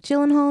like Jake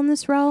Gyllenhaal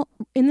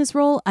in this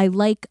role. I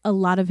like a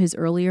lot of his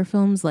earlier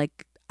films.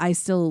 Like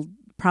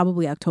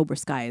probably October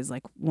Sky is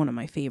like one of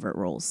my favorite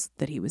roles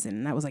that he was in.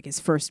 And that was like his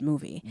first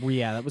movie.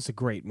 Yeah, that was a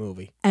great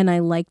movie. And I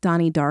like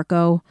Donnie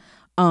Darko.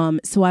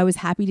 So I was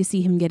happy to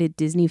see him get a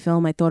Disney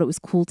film. I thought it was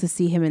cool to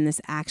see him in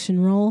this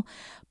action role.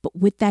 But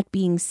with that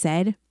being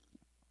said,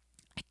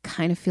 I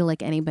kind of feel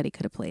like anybody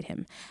could have played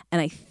him. And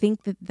I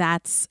think that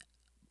that's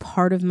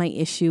part of my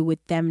issue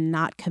with them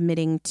not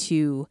committing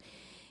to,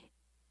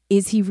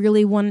 is he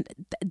really one?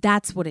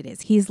 That's what it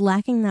is. He's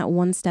lacking that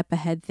one step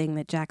ahead thing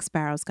that Jack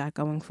Sparrow's got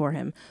going for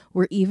him,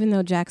 where even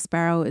though Jack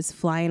Sparrow is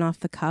flying off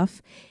the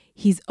cuff,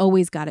 he's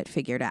always got it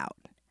figured out.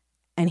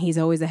 And he's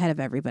always ahead of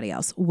everybody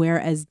else.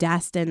 Whereas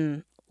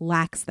Destin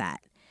lacks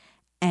that.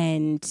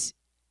 And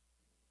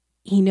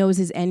he knows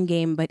his end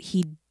game, but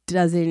he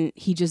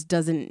just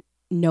doesn't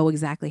know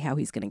exactly how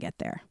he's going to get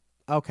there.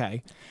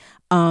 Okay.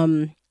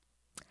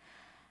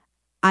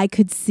 I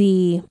could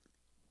see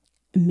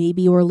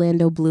maybe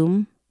Orlando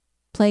Bloom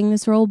playing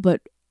this role,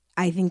 but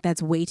I think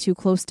that's way too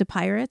close to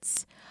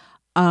Pirates.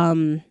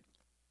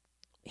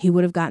 He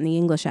would have gotten the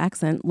English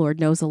accent. Lord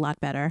knows a lot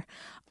better.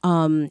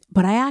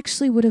 But I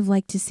actually would have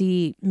liked to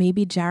see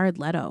maybe Jared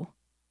Leto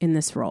in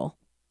this role.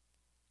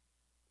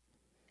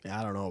 Yeah,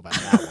 I don't know about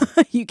that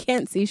one. You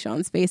can't see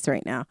Sean's face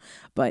right now,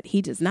 but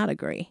he does not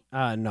agree.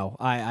 No,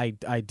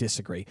 I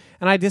disagree.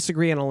 And I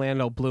disagree on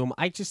Orlando Bloom.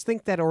 I just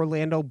think that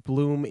Orlando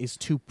Bloom is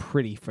too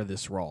pretty for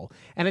this role.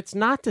 And it's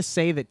not to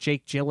say that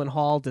Jake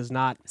Gyllenhaal does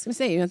not... I was going to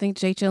say, you don't think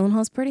Jake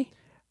Gyllenhaal's pretty?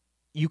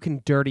 You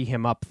can dirty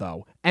him up,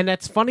 though. And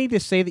that's funny to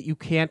say that you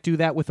can't do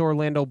that with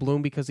Orlando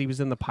Bloom because he was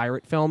in the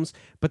pirate films,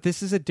 but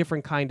this is a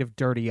different kind of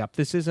dirty up.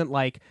 This isn't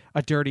like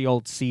a dirty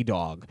old sea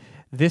dog.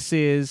 This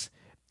is...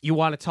 You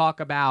want to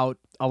talk about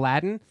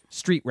Aladdin?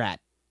 Street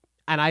rat.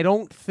 And I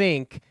don't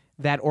think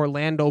that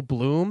Orlando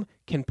Bloom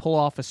can pull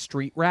off a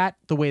street rat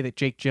the way that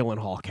Jake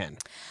Gyllenhaal can.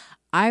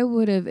 I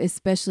would have,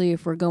 especially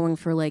if we're going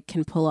for like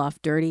can pull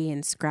off dirty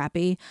and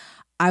scrappy,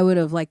 I would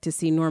have liked to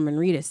see Norman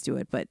Reedus do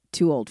it, but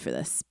too old for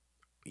this.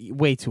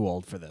 Way too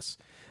old for this.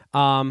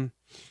 And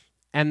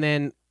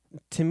then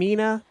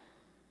Tamina,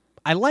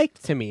 I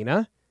liked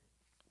Tamina,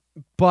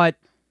 but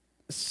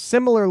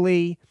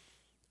similarly...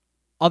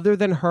 Other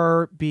than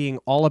her being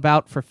all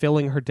about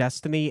fulfilling her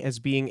destiny as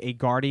being a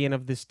guardian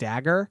of this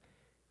dagger,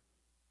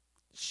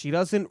 she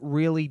doesn't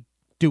really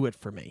do it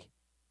for me.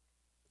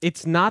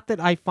 It's not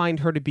that I find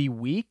her to be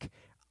weak.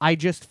 I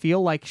just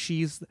feel like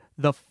she's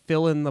the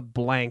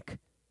fill-in-the-blank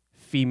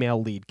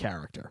female lead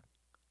character.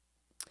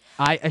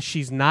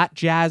 She's not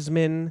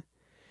Jasmine.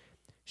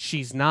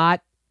 She's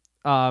not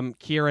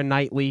Keira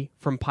Knightley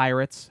from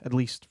Pirates, at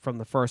least from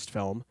the first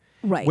film.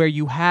 Right. Where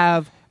you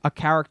have a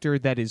character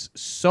that is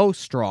so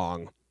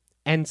strong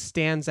and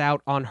stands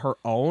out on her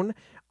own.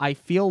 I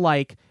feel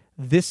like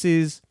this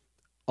is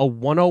a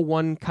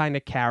 101 kind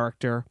of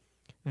character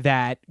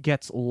that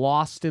gets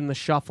lost in the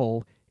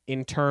shuffle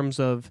in terms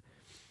of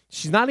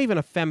she's not even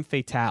a femme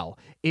fatale.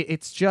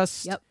 It's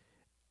just Yep.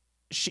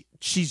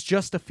 she's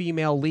just a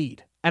female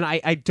lead. And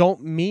I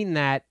don't mean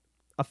that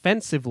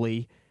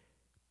offensively,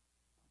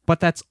 but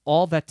that's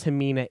all that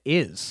Tamina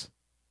is.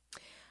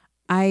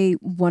 I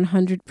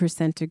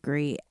 100%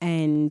 agree.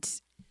 And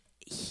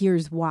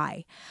here's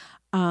why.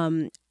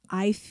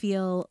 I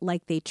feel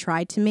like they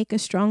tried to make a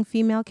strong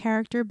female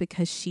character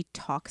because she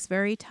talks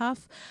very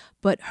tough,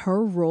 but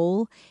her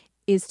role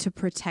is to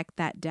protect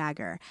that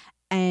dagger.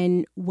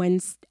 And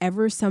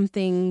whenever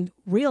something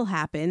real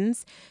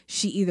happens,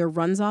 she either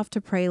runs off to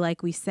pray,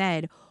 like we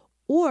said,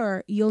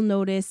 or you'll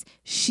notice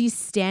she's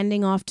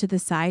standing off to the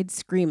side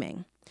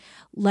screaming.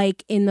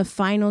 Like in the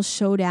final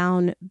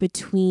showdown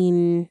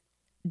between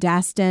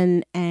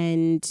Dastan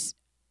and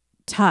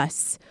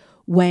Tuss,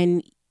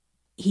 when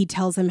he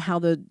tells him how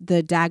the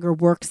dagger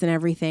works and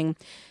everything,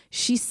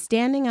 she's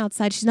standing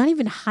outside. She's not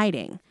even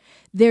hiding.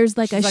 There's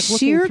like She's a like looking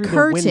sheer through the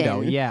curtain.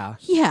 window, yeah.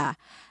 Yeah.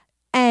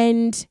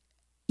 And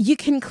you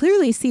can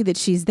clearly see that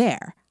she's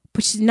there,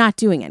 but she's not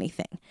doing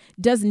anything.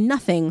 Does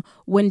nothing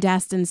when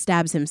Dastan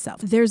stabs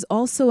himself. There's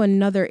also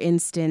another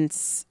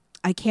instance,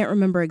 I can't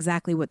remember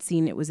exactly what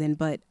scene it was in,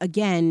 but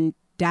again,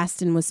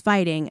 Dastan was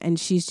fighting and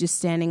she's just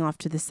standing off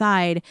to the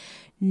side,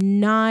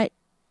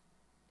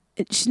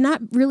 she's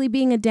not really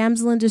being a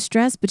damsel in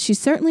distress, but she's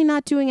certainly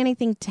not doing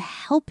anything to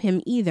help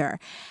him either.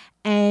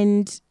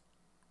 And,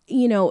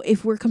 you know,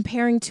 if we're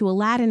comparing to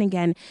Aladdin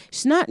again,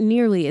 she's not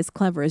nearly as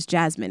clever as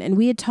Jasmine. And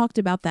we had talked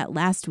about that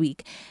last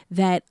week,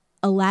 that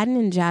Aladdin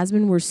and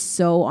Jasmine were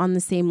so on the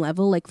same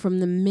level. Like from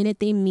the minute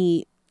they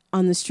meet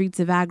on the streets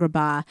of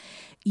Agrabah,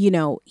 you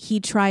know, he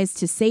tries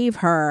to save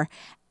her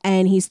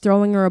and he's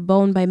throwing her a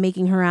bone by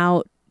making her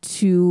out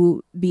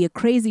to be a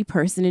crazy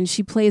person, and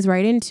she plays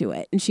right into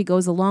it and she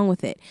goes along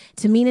with it.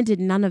 Tamina did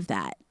none of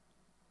that.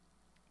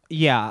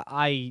 Yeah,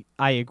 I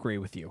agree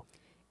with you.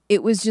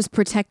 It was just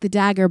protect the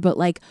dagger, but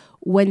like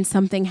when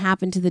something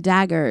happened to the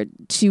dagger,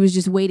 she was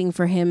just waiting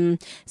for him.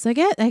 So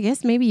I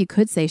guess maybe you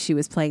could say she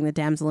was playing the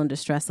damsel in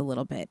distress a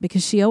little bit,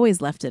 because she always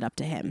left it up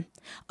to him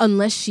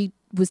unless she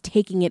was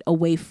taking it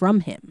away from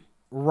him.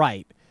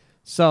 Right.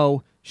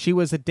 So she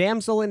was a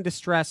damsel in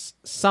distress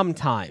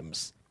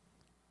sometimes.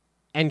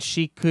 And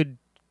she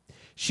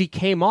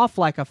came off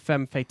like a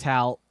femme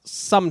fatale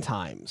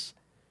sometimes.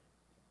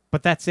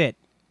 But that's it.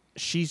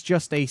 She's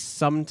just a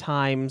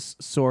sometimes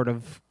sort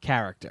of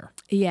character.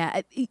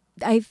 Yeah,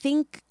 I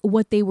think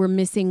what they were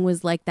missing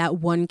was like that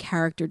one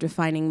character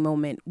defining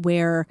moment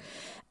where,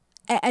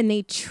 and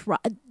they try.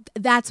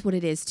 That's what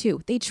it is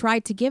too. They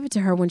tried to give it to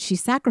her when she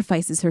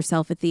sacrifices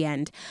herself at the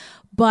end,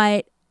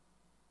 but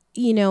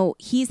you know,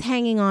 he's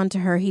hanging on to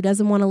her. He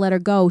doesn't want to let her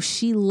go.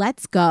 She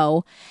lets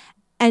go,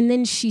 and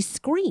then she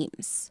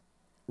screams.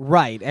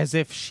 Right, as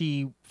if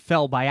she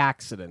fell by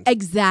accident.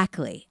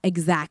 Exactly.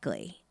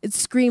 It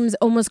screams,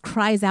 almost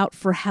cries out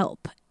for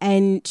help.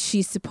 And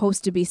she's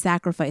supposed to be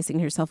sacrificing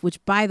herself,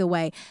 which, by the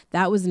way,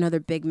 that was another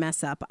big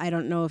mess up. I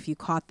don't know if you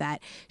caught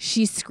that.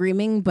 She's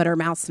screaming, but her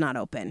mouth's not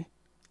open.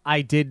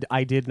 I did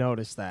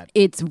notice that.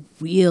 It's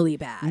really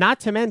bad. Not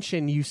to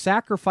mention, you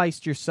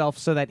sacrificed yourself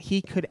so that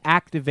he could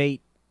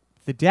activate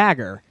the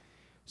dagger.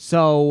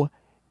 So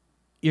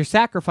you're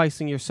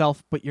sacrificing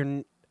yourself, but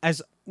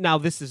now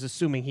this is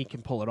assuming he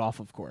can pull it off,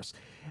 of course.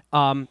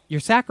 You're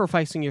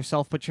sacrificing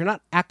yourself, but you're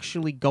not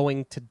actually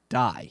going to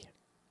die.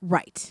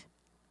 Right.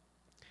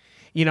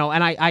 You know,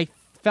 and I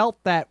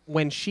felt that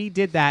when she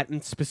did that,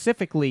 and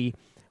specifically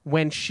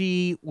when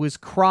she was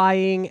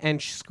crying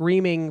and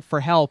screaming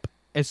for help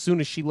as soon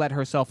as she let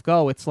herself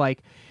go, it's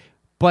like,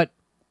 but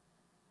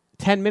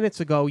 10 minutes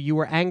ago you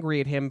were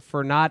angry at him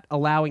for not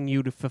allowing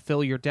you to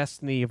fulfill your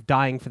destiny of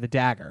dying for the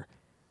dagger.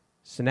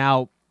 So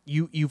now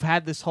you've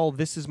had this whole,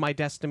 this is my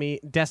destiny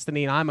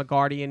and I'm a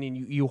guardian, and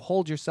you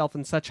hold yourself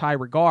in such high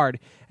regard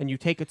and you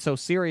take it so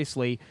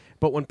seriously,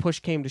 but when push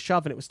came to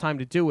shove and it was time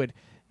to do it,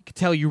 you could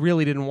tell you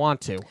really didn't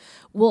want to.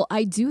 Well,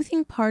 I do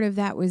think part of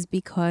that was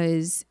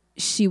because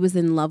she was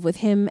in love with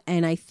him,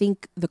 and I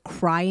think the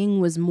crying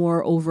was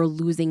more over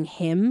losing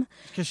him.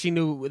 Because she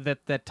knew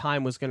that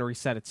time was going to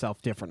reset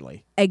itself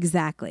differently.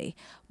 Exactly.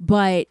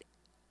 But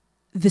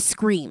the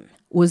scream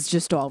was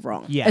just all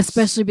wrong. Yes.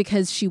 Especially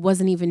because she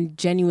wasn't even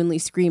genuinely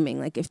screaming.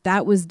 Like, if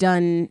that was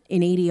done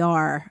in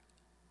ADR,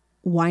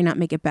 why not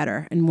make it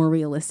better and more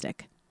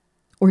realistic?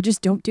 Or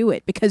just don't do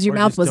it because your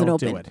mouth wasn't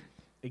open. Do it.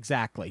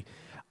 Exactly.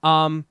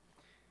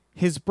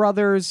 His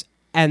brothers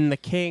and the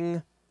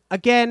king,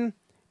 again,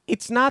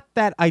 it's not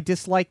that I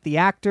dislike the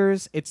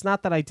actors. It's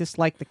not that I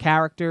dislike the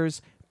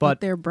characters. But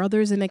they're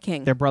brothers and a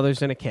king. They're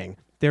brothers and a king.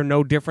 They're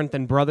no different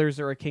than brothers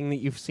or a king that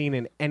you've seen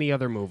in any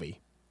other movie.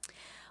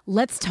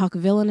 Let's talk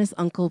villainous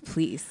uncle,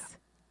 please.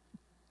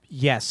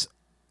 Yes.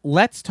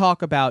 Let's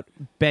talk about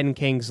Ben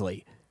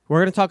Kingsley. We're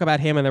going to talk about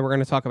him, and then we're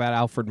going to talk about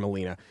Alfred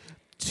Molina.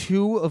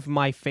 Two of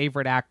my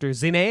favorite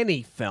actors in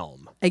any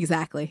film.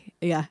 Exactly.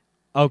 Yeah.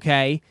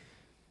 Okay.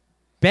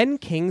 Ben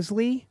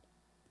Kingsley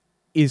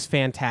is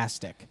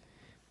fantastic.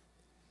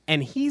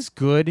 And he's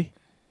good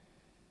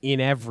in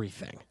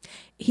everything.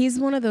 He's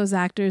one of those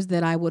actors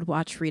that I would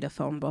watch read a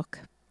phone book.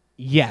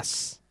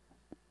 Yes.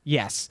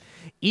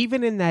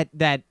 Even in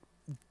that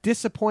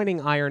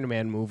disappointing Iron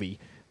Man movie,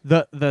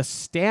 the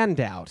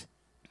standout,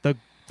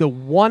 the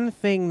one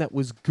thing that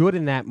was good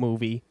in that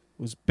movie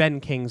was Ben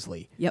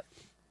Kingsley. Yep.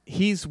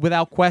 He's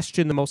without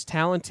question the most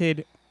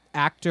talented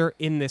actor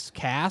in this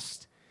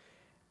cast,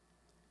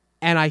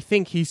 and I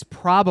think he's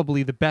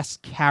probably the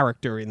best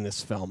character in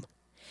this film.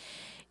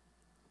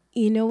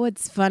 You know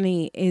what's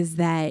funny is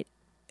that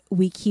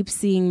we keep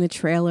seeing the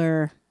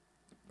trailer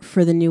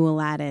for the new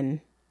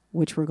Aladdin,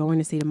 which we're going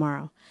to see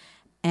tomorrow,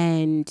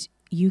 and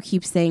you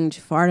keep saying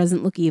Jafar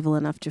doesn't look evil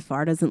enough.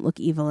 Jafar doesn't look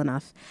evil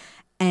enough.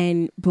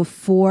 And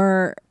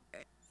before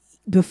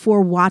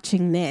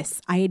watching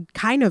this, I had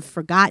kind of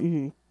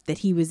forgotten that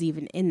he was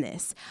even in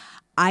this.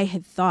 I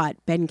had thought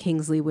Ben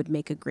Kingsley would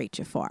make a great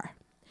Jafar.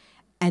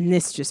 And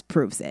this just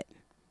proves it.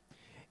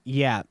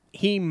 Yeah,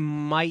 he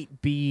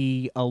might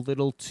be a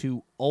little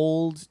too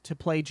old to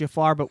play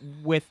Jafar, but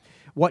with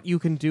what you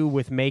can do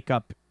with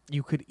makeup,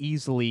 you could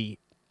easily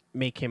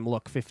make him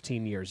look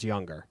 15 years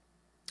younger.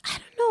 I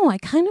don't know. I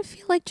kind of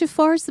feel like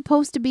Jafar is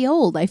supposed to be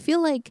old. I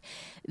feel like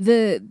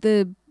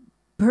the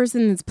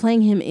person that's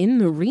playing him in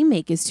the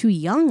remake is too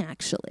young,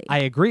 actually. I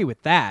agree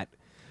with that.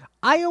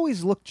 I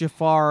always look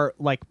Jafar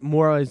like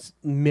more as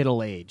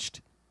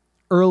middle-aged,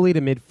 early to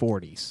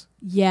mid-40s.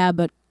 Yeah,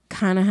 but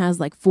kind of has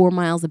like 4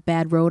 miles of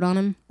bad road on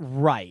him.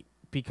 Right,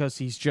 because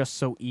he's just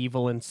so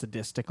evil and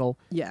sadistical.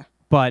 Yeah.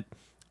 But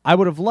I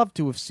would have loved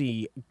to have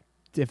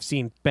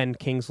seen Ben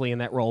Kingsley in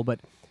that role,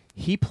 but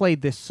he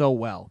played this so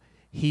well.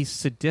 He's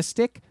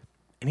sadistic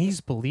and he's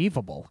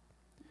believable.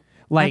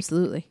 Like,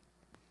 absolutely.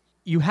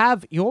 You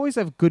always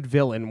have good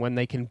villain when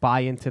they can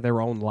buy into their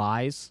own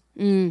lies,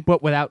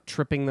 but without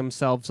tripping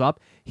themselves up.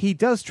 He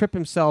does trip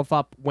himself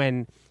up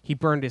when he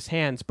burned his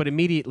hands, but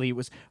immediately it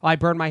was, I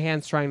burned my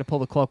hands trying to pull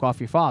the cloak off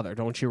your father.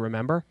 Don't you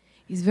remember?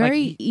 He's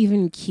very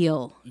even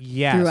keel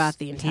throughout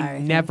the entire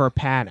thing. He never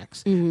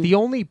panics. Mm-hmm. The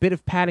only bit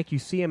of panic you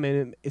see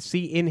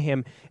in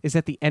him is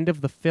at the end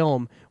of the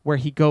film where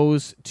he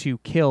goes to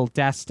kill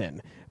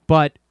Destin.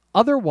 But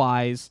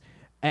otherwise,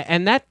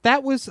 and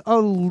that was a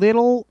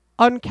little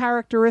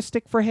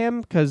uncharacteristic for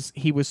him because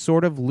he was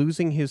sort of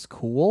losing his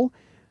cool.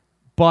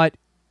 But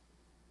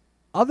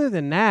other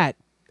than that,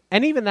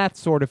 and even that's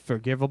sort of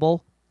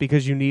forgivable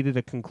because you needed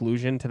a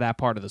conclusion to that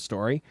part of the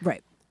story.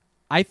 Right.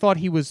 I thought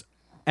he was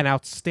an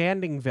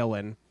outstanding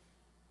villain.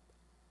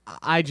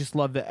 I just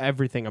loved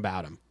everything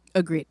about him.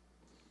 Agreed.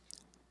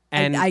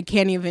 And I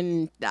can't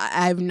even,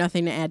 I have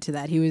nothing to add to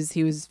that. He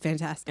was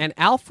fantastic. And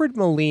Alfred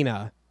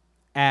Molina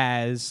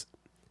as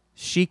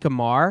Sheik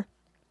Amar,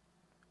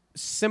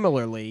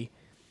 similarly,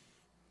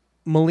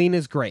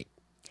 Molina's great.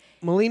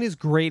 Molina's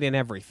great in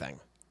everything.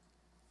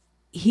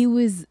 He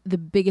was the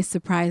biggest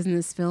surprise in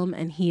this film,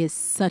 and he is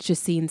such a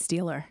scene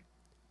stealer.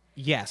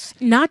 Yes.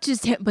 Not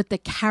just him, but the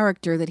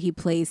character that he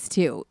plays,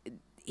 too.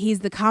 He's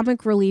the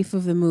comic relief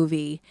of the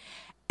movie,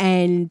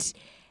 and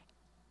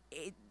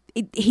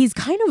he's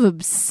kind of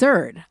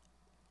absurd.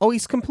 Oh,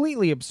 he's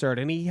completely absurd,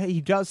 and he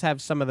does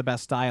have some of the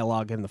best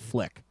dialogue in the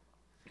flick.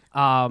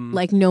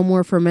 Like no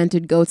more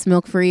fermented goat's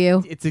milk for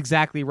you. It's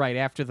exactly right.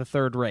 After the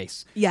third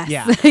race. Yes.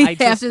 Yeah.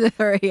 After the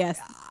third, yes.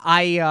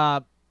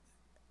 I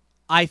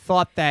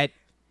thought that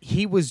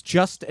he was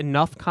just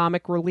enough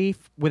comic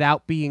relief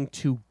without being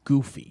too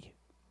goofy.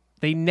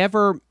 They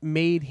never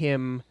made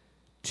him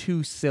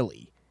too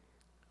silly.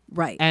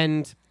 Right.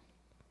 And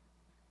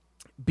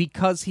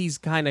because he's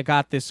kind of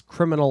got this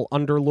criminal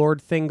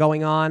underlord thing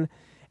going on,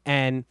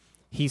 and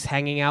he's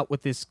hanging out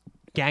with this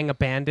gang of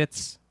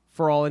bandits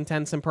for all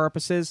intents and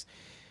purposes,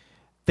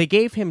 they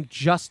gave him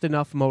just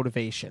enough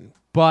motivation.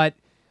 But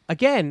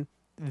again,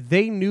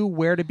 they knew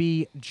where to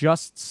be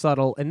just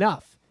subtle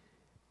enough.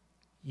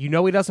 You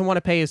know he doesn't want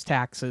to pay his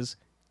taxes.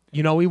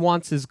 You know he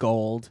wants his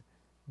gold.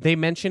 They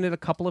mention it a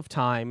couple of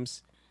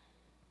times,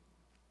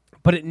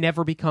 but it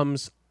never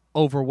becomes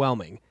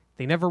overwhelming.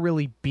 They never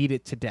really beat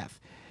it to death.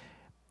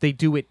 They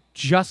do it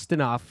just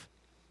enough,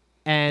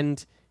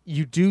 and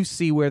you do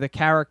see where the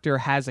character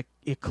has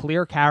a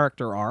clear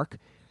character arc,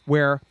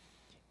 where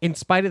in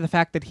spite of the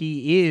fact that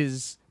he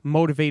is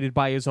motivated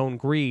by his own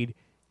greed,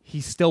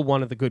 he's still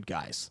one of the good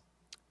guys.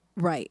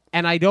 Right.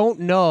 And I don't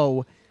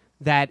know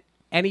that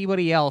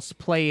anybody else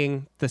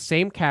playing the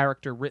same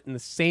character written the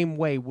same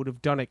way would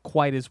have done it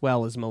quite as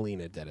well as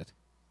Molina did it.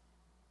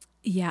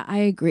 Yeah, I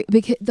agree.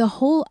 Because the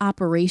whole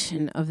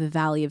operation of the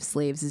Valley of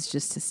Slaves is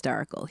just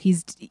hysterical.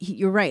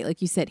 You're right.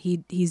 Like you said,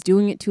 he's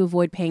doing it to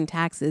avoid paying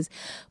taxes,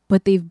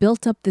 but they've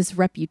built up this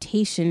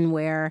reputation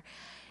where,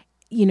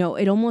 you know,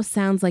 it almost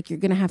sounds like you're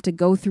going to have to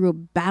go through a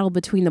battle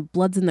between the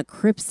Bloods and the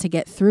Crips to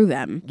get through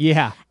them.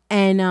 Yeah.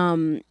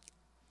 And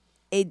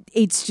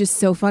it's just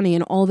so funny.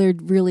 And all they're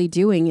really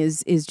doing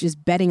is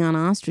just betting on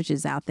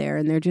ostriches out there.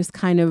 And they're just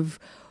kind of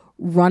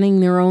running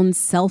their own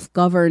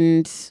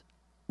self-governed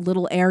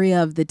little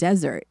area of the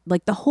desert.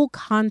 Like the whole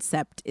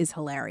concept is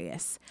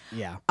hilarious.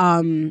 Yeah.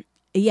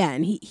 Yeah,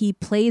 and he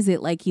plays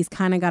it like he's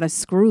kind of got a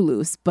screw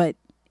loose, but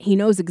he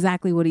knows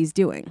exactly what he's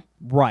doing.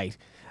 Right.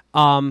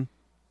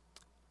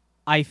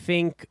 I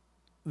think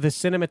the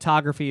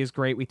cinematography is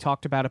great. We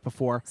talked about it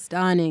before.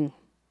 Stunning.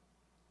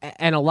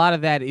 And a lot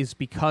of that is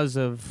because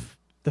of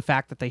the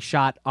fact that they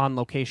shot on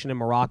location in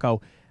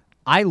Morocco.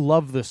 I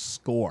love the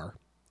score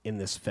in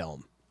this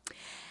film.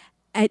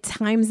 At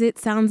times it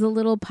sounds a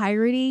little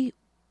piratey,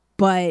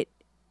 but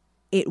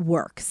it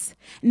works.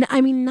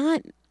 I mean,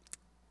 not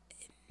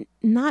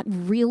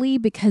really,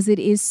 because it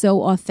is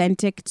so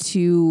authentic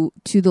to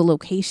the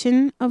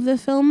location of the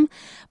film,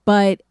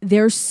 but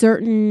there's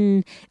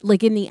certain,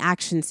 like in the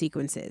action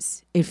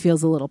sequences, it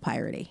feels a little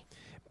piratey.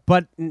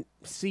 But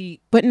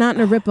see, but not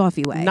in a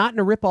rip-offy way. Not in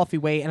a rip-offy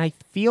way, and I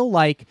feel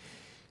like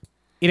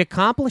it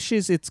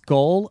accomplishes its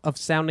goal of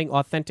sounding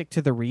authentic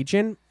to the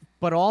region,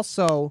 but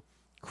also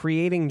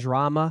creating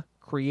drama,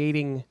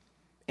 creating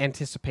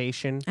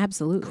anticipation,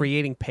 absolutely,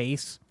 creating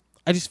pace.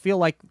 I just feel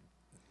like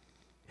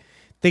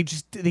they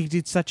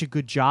did such a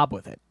good job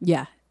with it.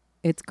 Yeah,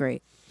 it's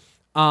great.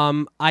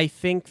 I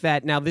think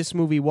that now this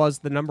movie was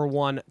the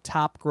 #1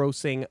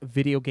 top-grossing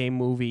video game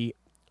movie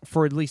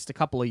for at least a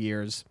couple of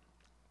years.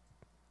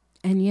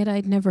 And yet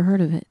I'd never heard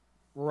of it.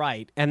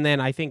 Right. And then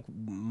I think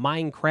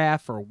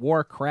Minecraft or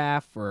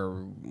Warcraft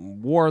or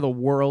War of the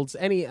Worlds,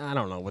 I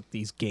don't know what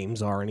these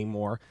games are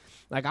anymore.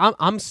 Like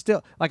I'm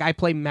still, like, I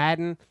play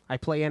Madden, I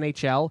play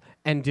NHL,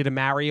 and did a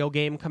Mario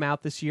game come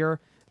out this year?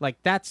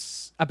 Like,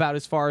 that's about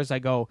as far as I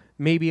go.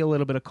 Maybe a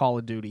little bit of Call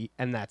of Duty,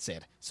 and that's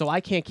it. So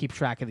I can't keep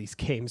track of these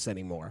games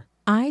anymore.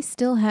 I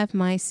still have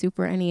my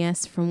Super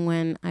NES from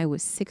when I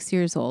was 6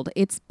 years old.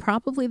 It's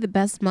probably the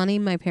best money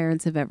my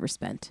parents have ever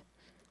spent.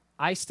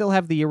 I still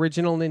have the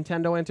original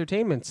Nintendo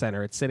Entertainment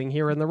Center. It's sitting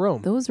here in the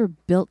room. Those were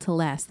built to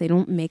last. They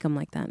don't make them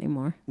like that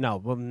anymore. No,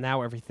 well,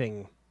 now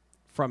everything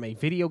from a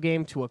video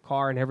game to a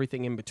car and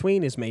everything in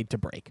between is made to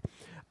break.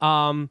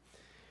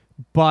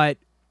 But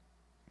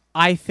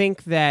I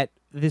think that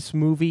this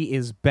movie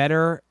is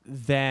better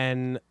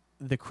than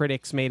the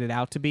critics made it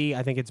out to be.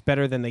 I think it's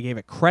better than they gave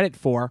it credit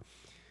for.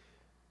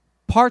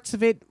 Parts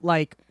of it,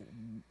 like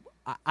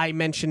I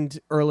mentioned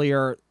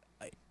earlier,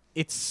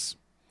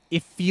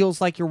 it feels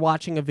like you're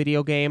watching a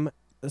video game.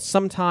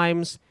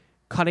 Sometimes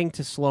cutting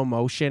to slow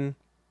motion,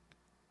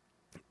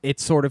 it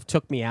sort of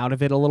took me out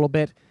of it a little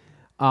bit.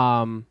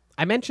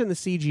 I mentioned the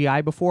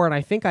CGI before, and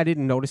I think I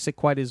didn't notice it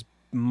quite as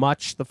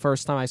much the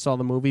first time I saw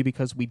the movie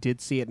because we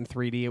did see it in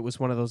 3D. It was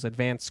one of those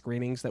advanced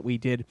screenings that we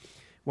did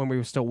when we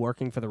were still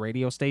working for the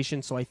radio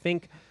station. So I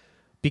think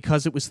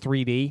because it was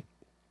 3D,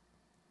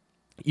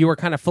 you were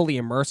kind of fully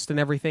immersed in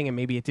everything, and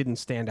maybe it didn't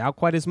stand out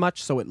quite as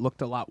much, so it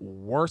looked a lot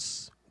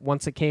worse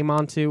once it came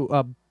onto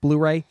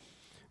Blu-ray.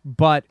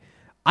 But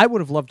I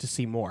would have loved to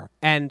see more.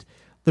 And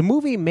the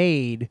movie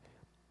made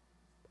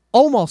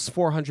almost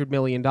 $400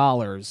 million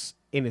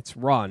in its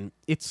run.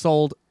 It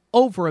sold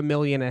over 1.5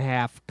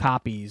 million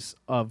copies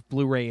of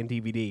Blu-ray and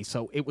DVD.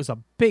 So it was a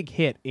big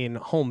hit in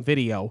home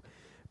video.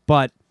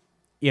 But,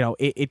 you know,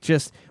 it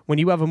just, when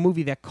you have a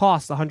movie that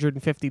costs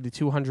 150 to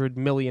 200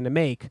 million to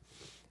make,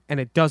 and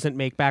it doesn't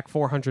make back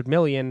 400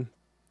 million,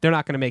 they're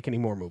not going to make any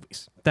more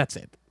movies. That's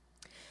it.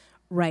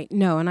 Right.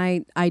 No, and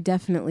I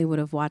definitely would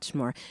have watched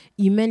more.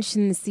 You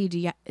mentioned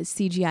the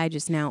CGI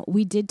just now.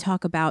 We did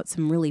talk about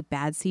some really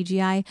bad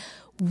CGI.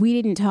 We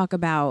didn't talk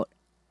about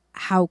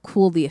how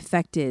cool the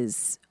effect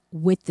is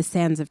with the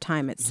Sands of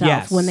Time itself,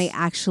 yes, when they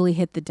actually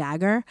hit the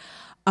dagger.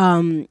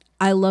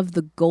 I love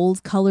the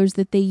gold colors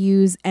that they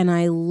use, and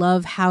I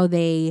love how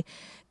they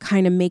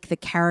kind of make the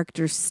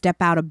characters step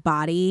out of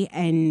body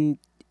and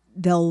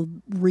they'll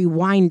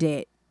rewind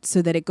it so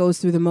that it goes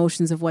through the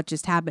motions of what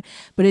just happened.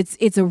 But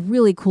it's a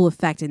really cool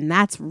effect, and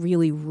that's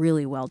really,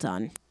 really well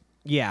done.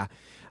 Yeah.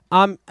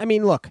 I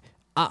mean, look,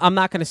 I'm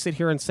not going to sit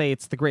here and say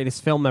it's the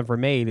greatest film ever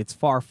made. It's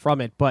far from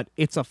it, but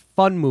it's a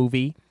fun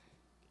movie.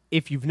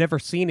 If you've never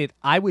seen it,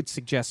 I would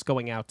suggest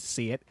going out to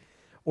see it.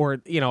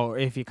 Or, you know,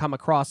 if you come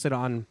across it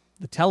on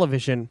the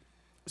television,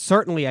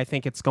 certainly I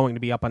think it's going to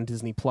be up on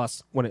Disney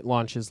Plus when it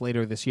launches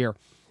later this year.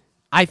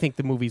 I think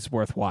the movie's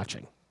worth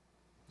watching,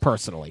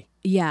 personally.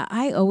 Yeah,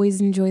 I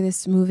always enjoy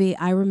this movie.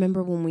 I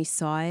remember when we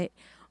saw it,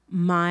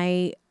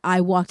 I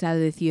walked out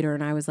of the theater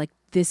and I was like,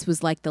 this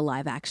was like the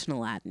live action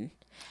Aladdin.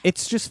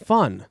 It's just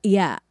fun.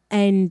 Yeah,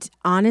 and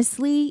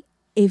honestly,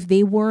 if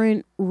they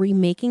weren't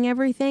remaking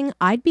everything,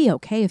 I'd be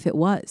okay if it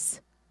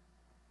was.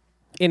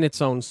 In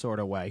its own sort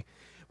of way.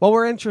 Well,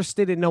 we're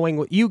interested in knowing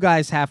what you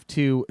guys have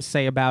to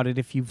say about it.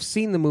 If you've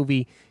seen the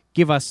movie,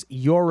 give us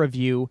your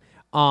review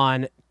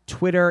on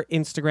Twitter,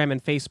 Instagram,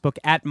 and Facebook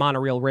at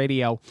Monorail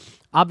Radio.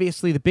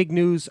 Obviously, the big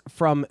news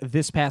from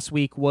this past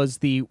week was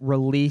the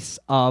release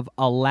of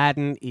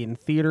Aladdin in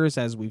theaters.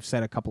 As we've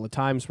said a couple of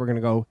times, we're going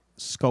to go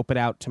scope it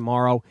out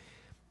tomorrow.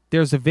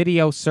 There's a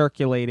video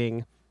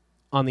circulating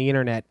on the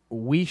internet.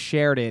 We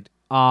shared it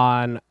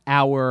on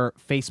our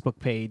Facebook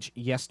page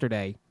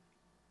yesterday.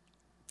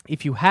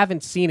 If you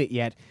haven't seen it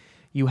yet,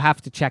 you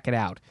have to check it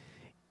out.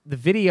 The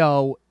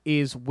video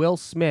is Will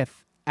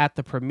Smith at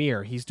the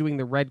premiere. He's doing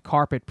the red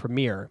carpet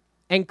premiere.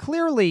 And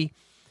clearly,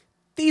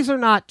 these are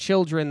not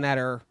children that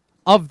are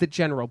of the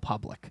general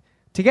public.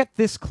 to get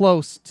this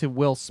close to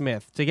Will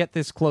Smith, to get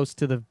this close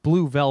to the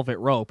blue velvet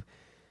rope,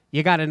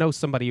 you got to know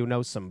somebody who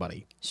knows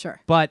somebody.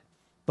 Sure. But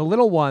the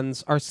little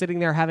ones are sitting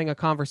there having a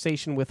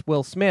conversation with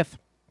Will Smith.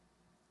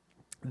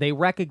 They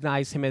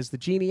recognize him as the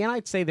genie, and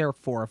I'd say they're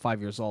 4 or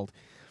 5 years old.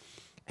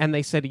 And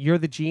they said, "You're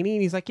the genie?"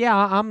 And he's like, "Yeah,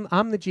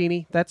 I'm the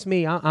genie. That's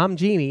me. I'm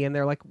Genie." And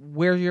they're like,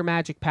 "Where's your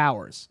magic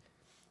powers?"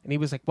 And he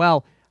was like,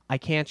 "Well, I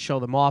can't show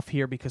them off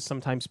here because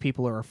sometimes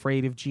people are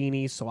afraid of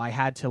genies, so I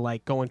had to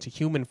like go into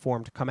human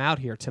form to come out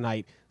here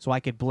tonight so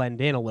I could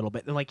blend in a little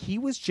bit." And like he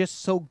was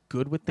just so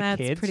good with the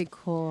kids. That's pretty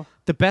cool.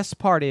 The best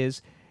part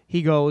is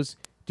he goes,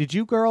 "Did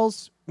you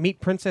girls meet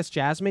Princess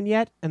Jasmine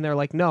yet?" And they're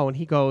like, "No." And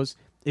he goes,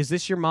 "Is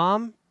this your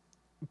mom?"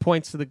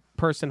 Points to the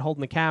person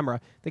holding the camera.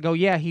 They go,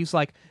 "Yeah." He's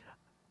like,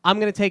 "I'm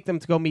going to take them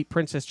to go meet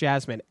Princess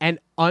Jasmine," and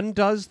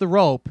undoes the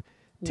rope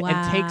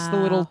and takes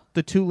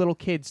the 2 little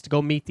kids to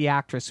go meet the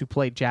actress who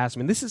played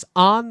Jasmine. This is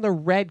on the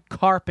red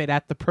carpet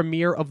at the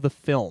premiere of the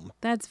film.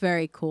 That's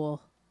very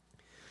cool.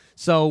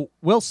 So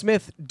Will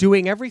Smith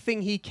doing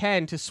everything he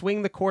can to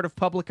swing the court of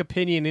public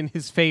opinion in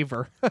his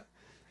favor.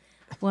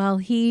 Well,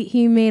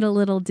 he made a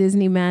little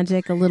Disney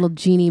magic, a little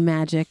genie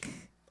magic.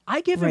 I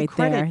give him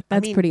credit. There.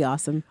 That's pretty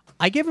awesome.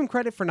 I give him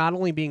credit for not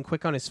only being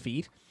quick on his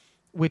feet,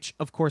 which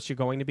of course you're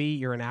going to be.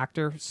 You're an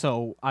actor,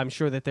 so I'm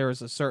sure that there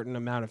is a certain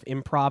amount of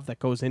improv that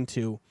goes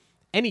into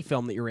any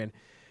film that you're in.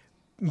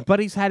 But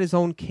he's had his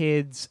own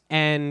kids,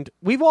 and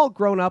we've all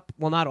grown up,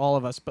 well, not all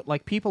of us, but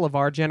like people of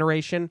our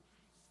generation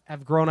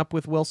have grown up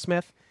with Will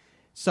Smith.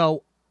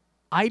 So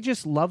I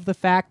just love the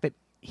fact that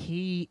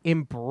he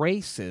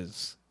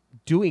embraces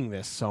doing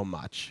this so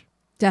much.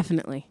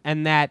 Definitely.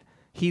 And that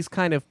he's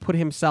kind of put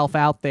himself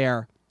out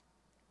there,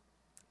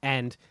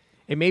 and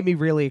it made me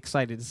really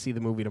excited to see the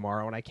movie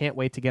tomorrow, and I can't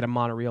wait to get a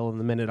monorail in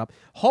the minute up.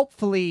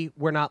 Hopefully,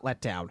 we're not let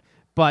down.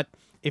 But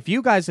if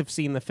you guys have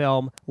seen the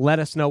film, let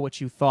us know what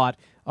you thought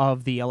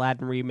of the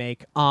Aladdin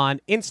remake on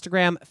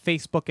Instagram,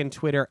 Facebook, and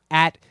Twitter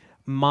at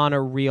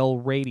Monorail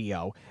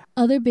Radio.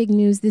 Other big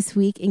news this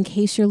week, in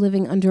case you're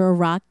living under a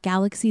rock,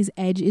 Galaxy's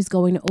Edge is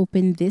going to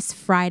open this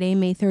Friday,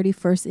 May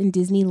 31st in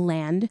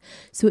Disneyland.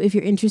 So if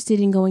you're interested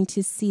in going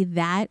to see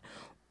that,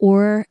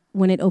 or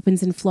when it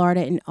opens in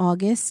Florida in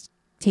August,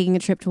 taking a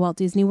trip to Walt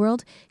Disney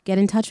World, get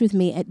in touch with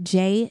me at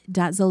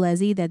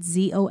j.zolezzi, that's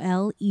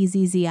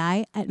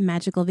Zolezzi, at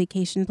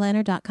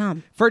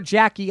magicalvacationplanner.com. For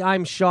Jackie,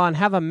 I'm Sean.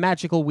 Have a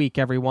magical week,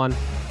 everyone.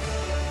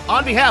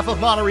 On behalf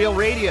of Monorail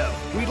Radio,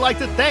 we'd like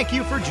to thank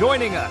you for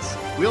joining us.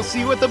 We'll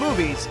see you at the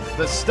movies,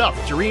 the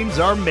stuff dreams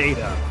are made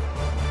of.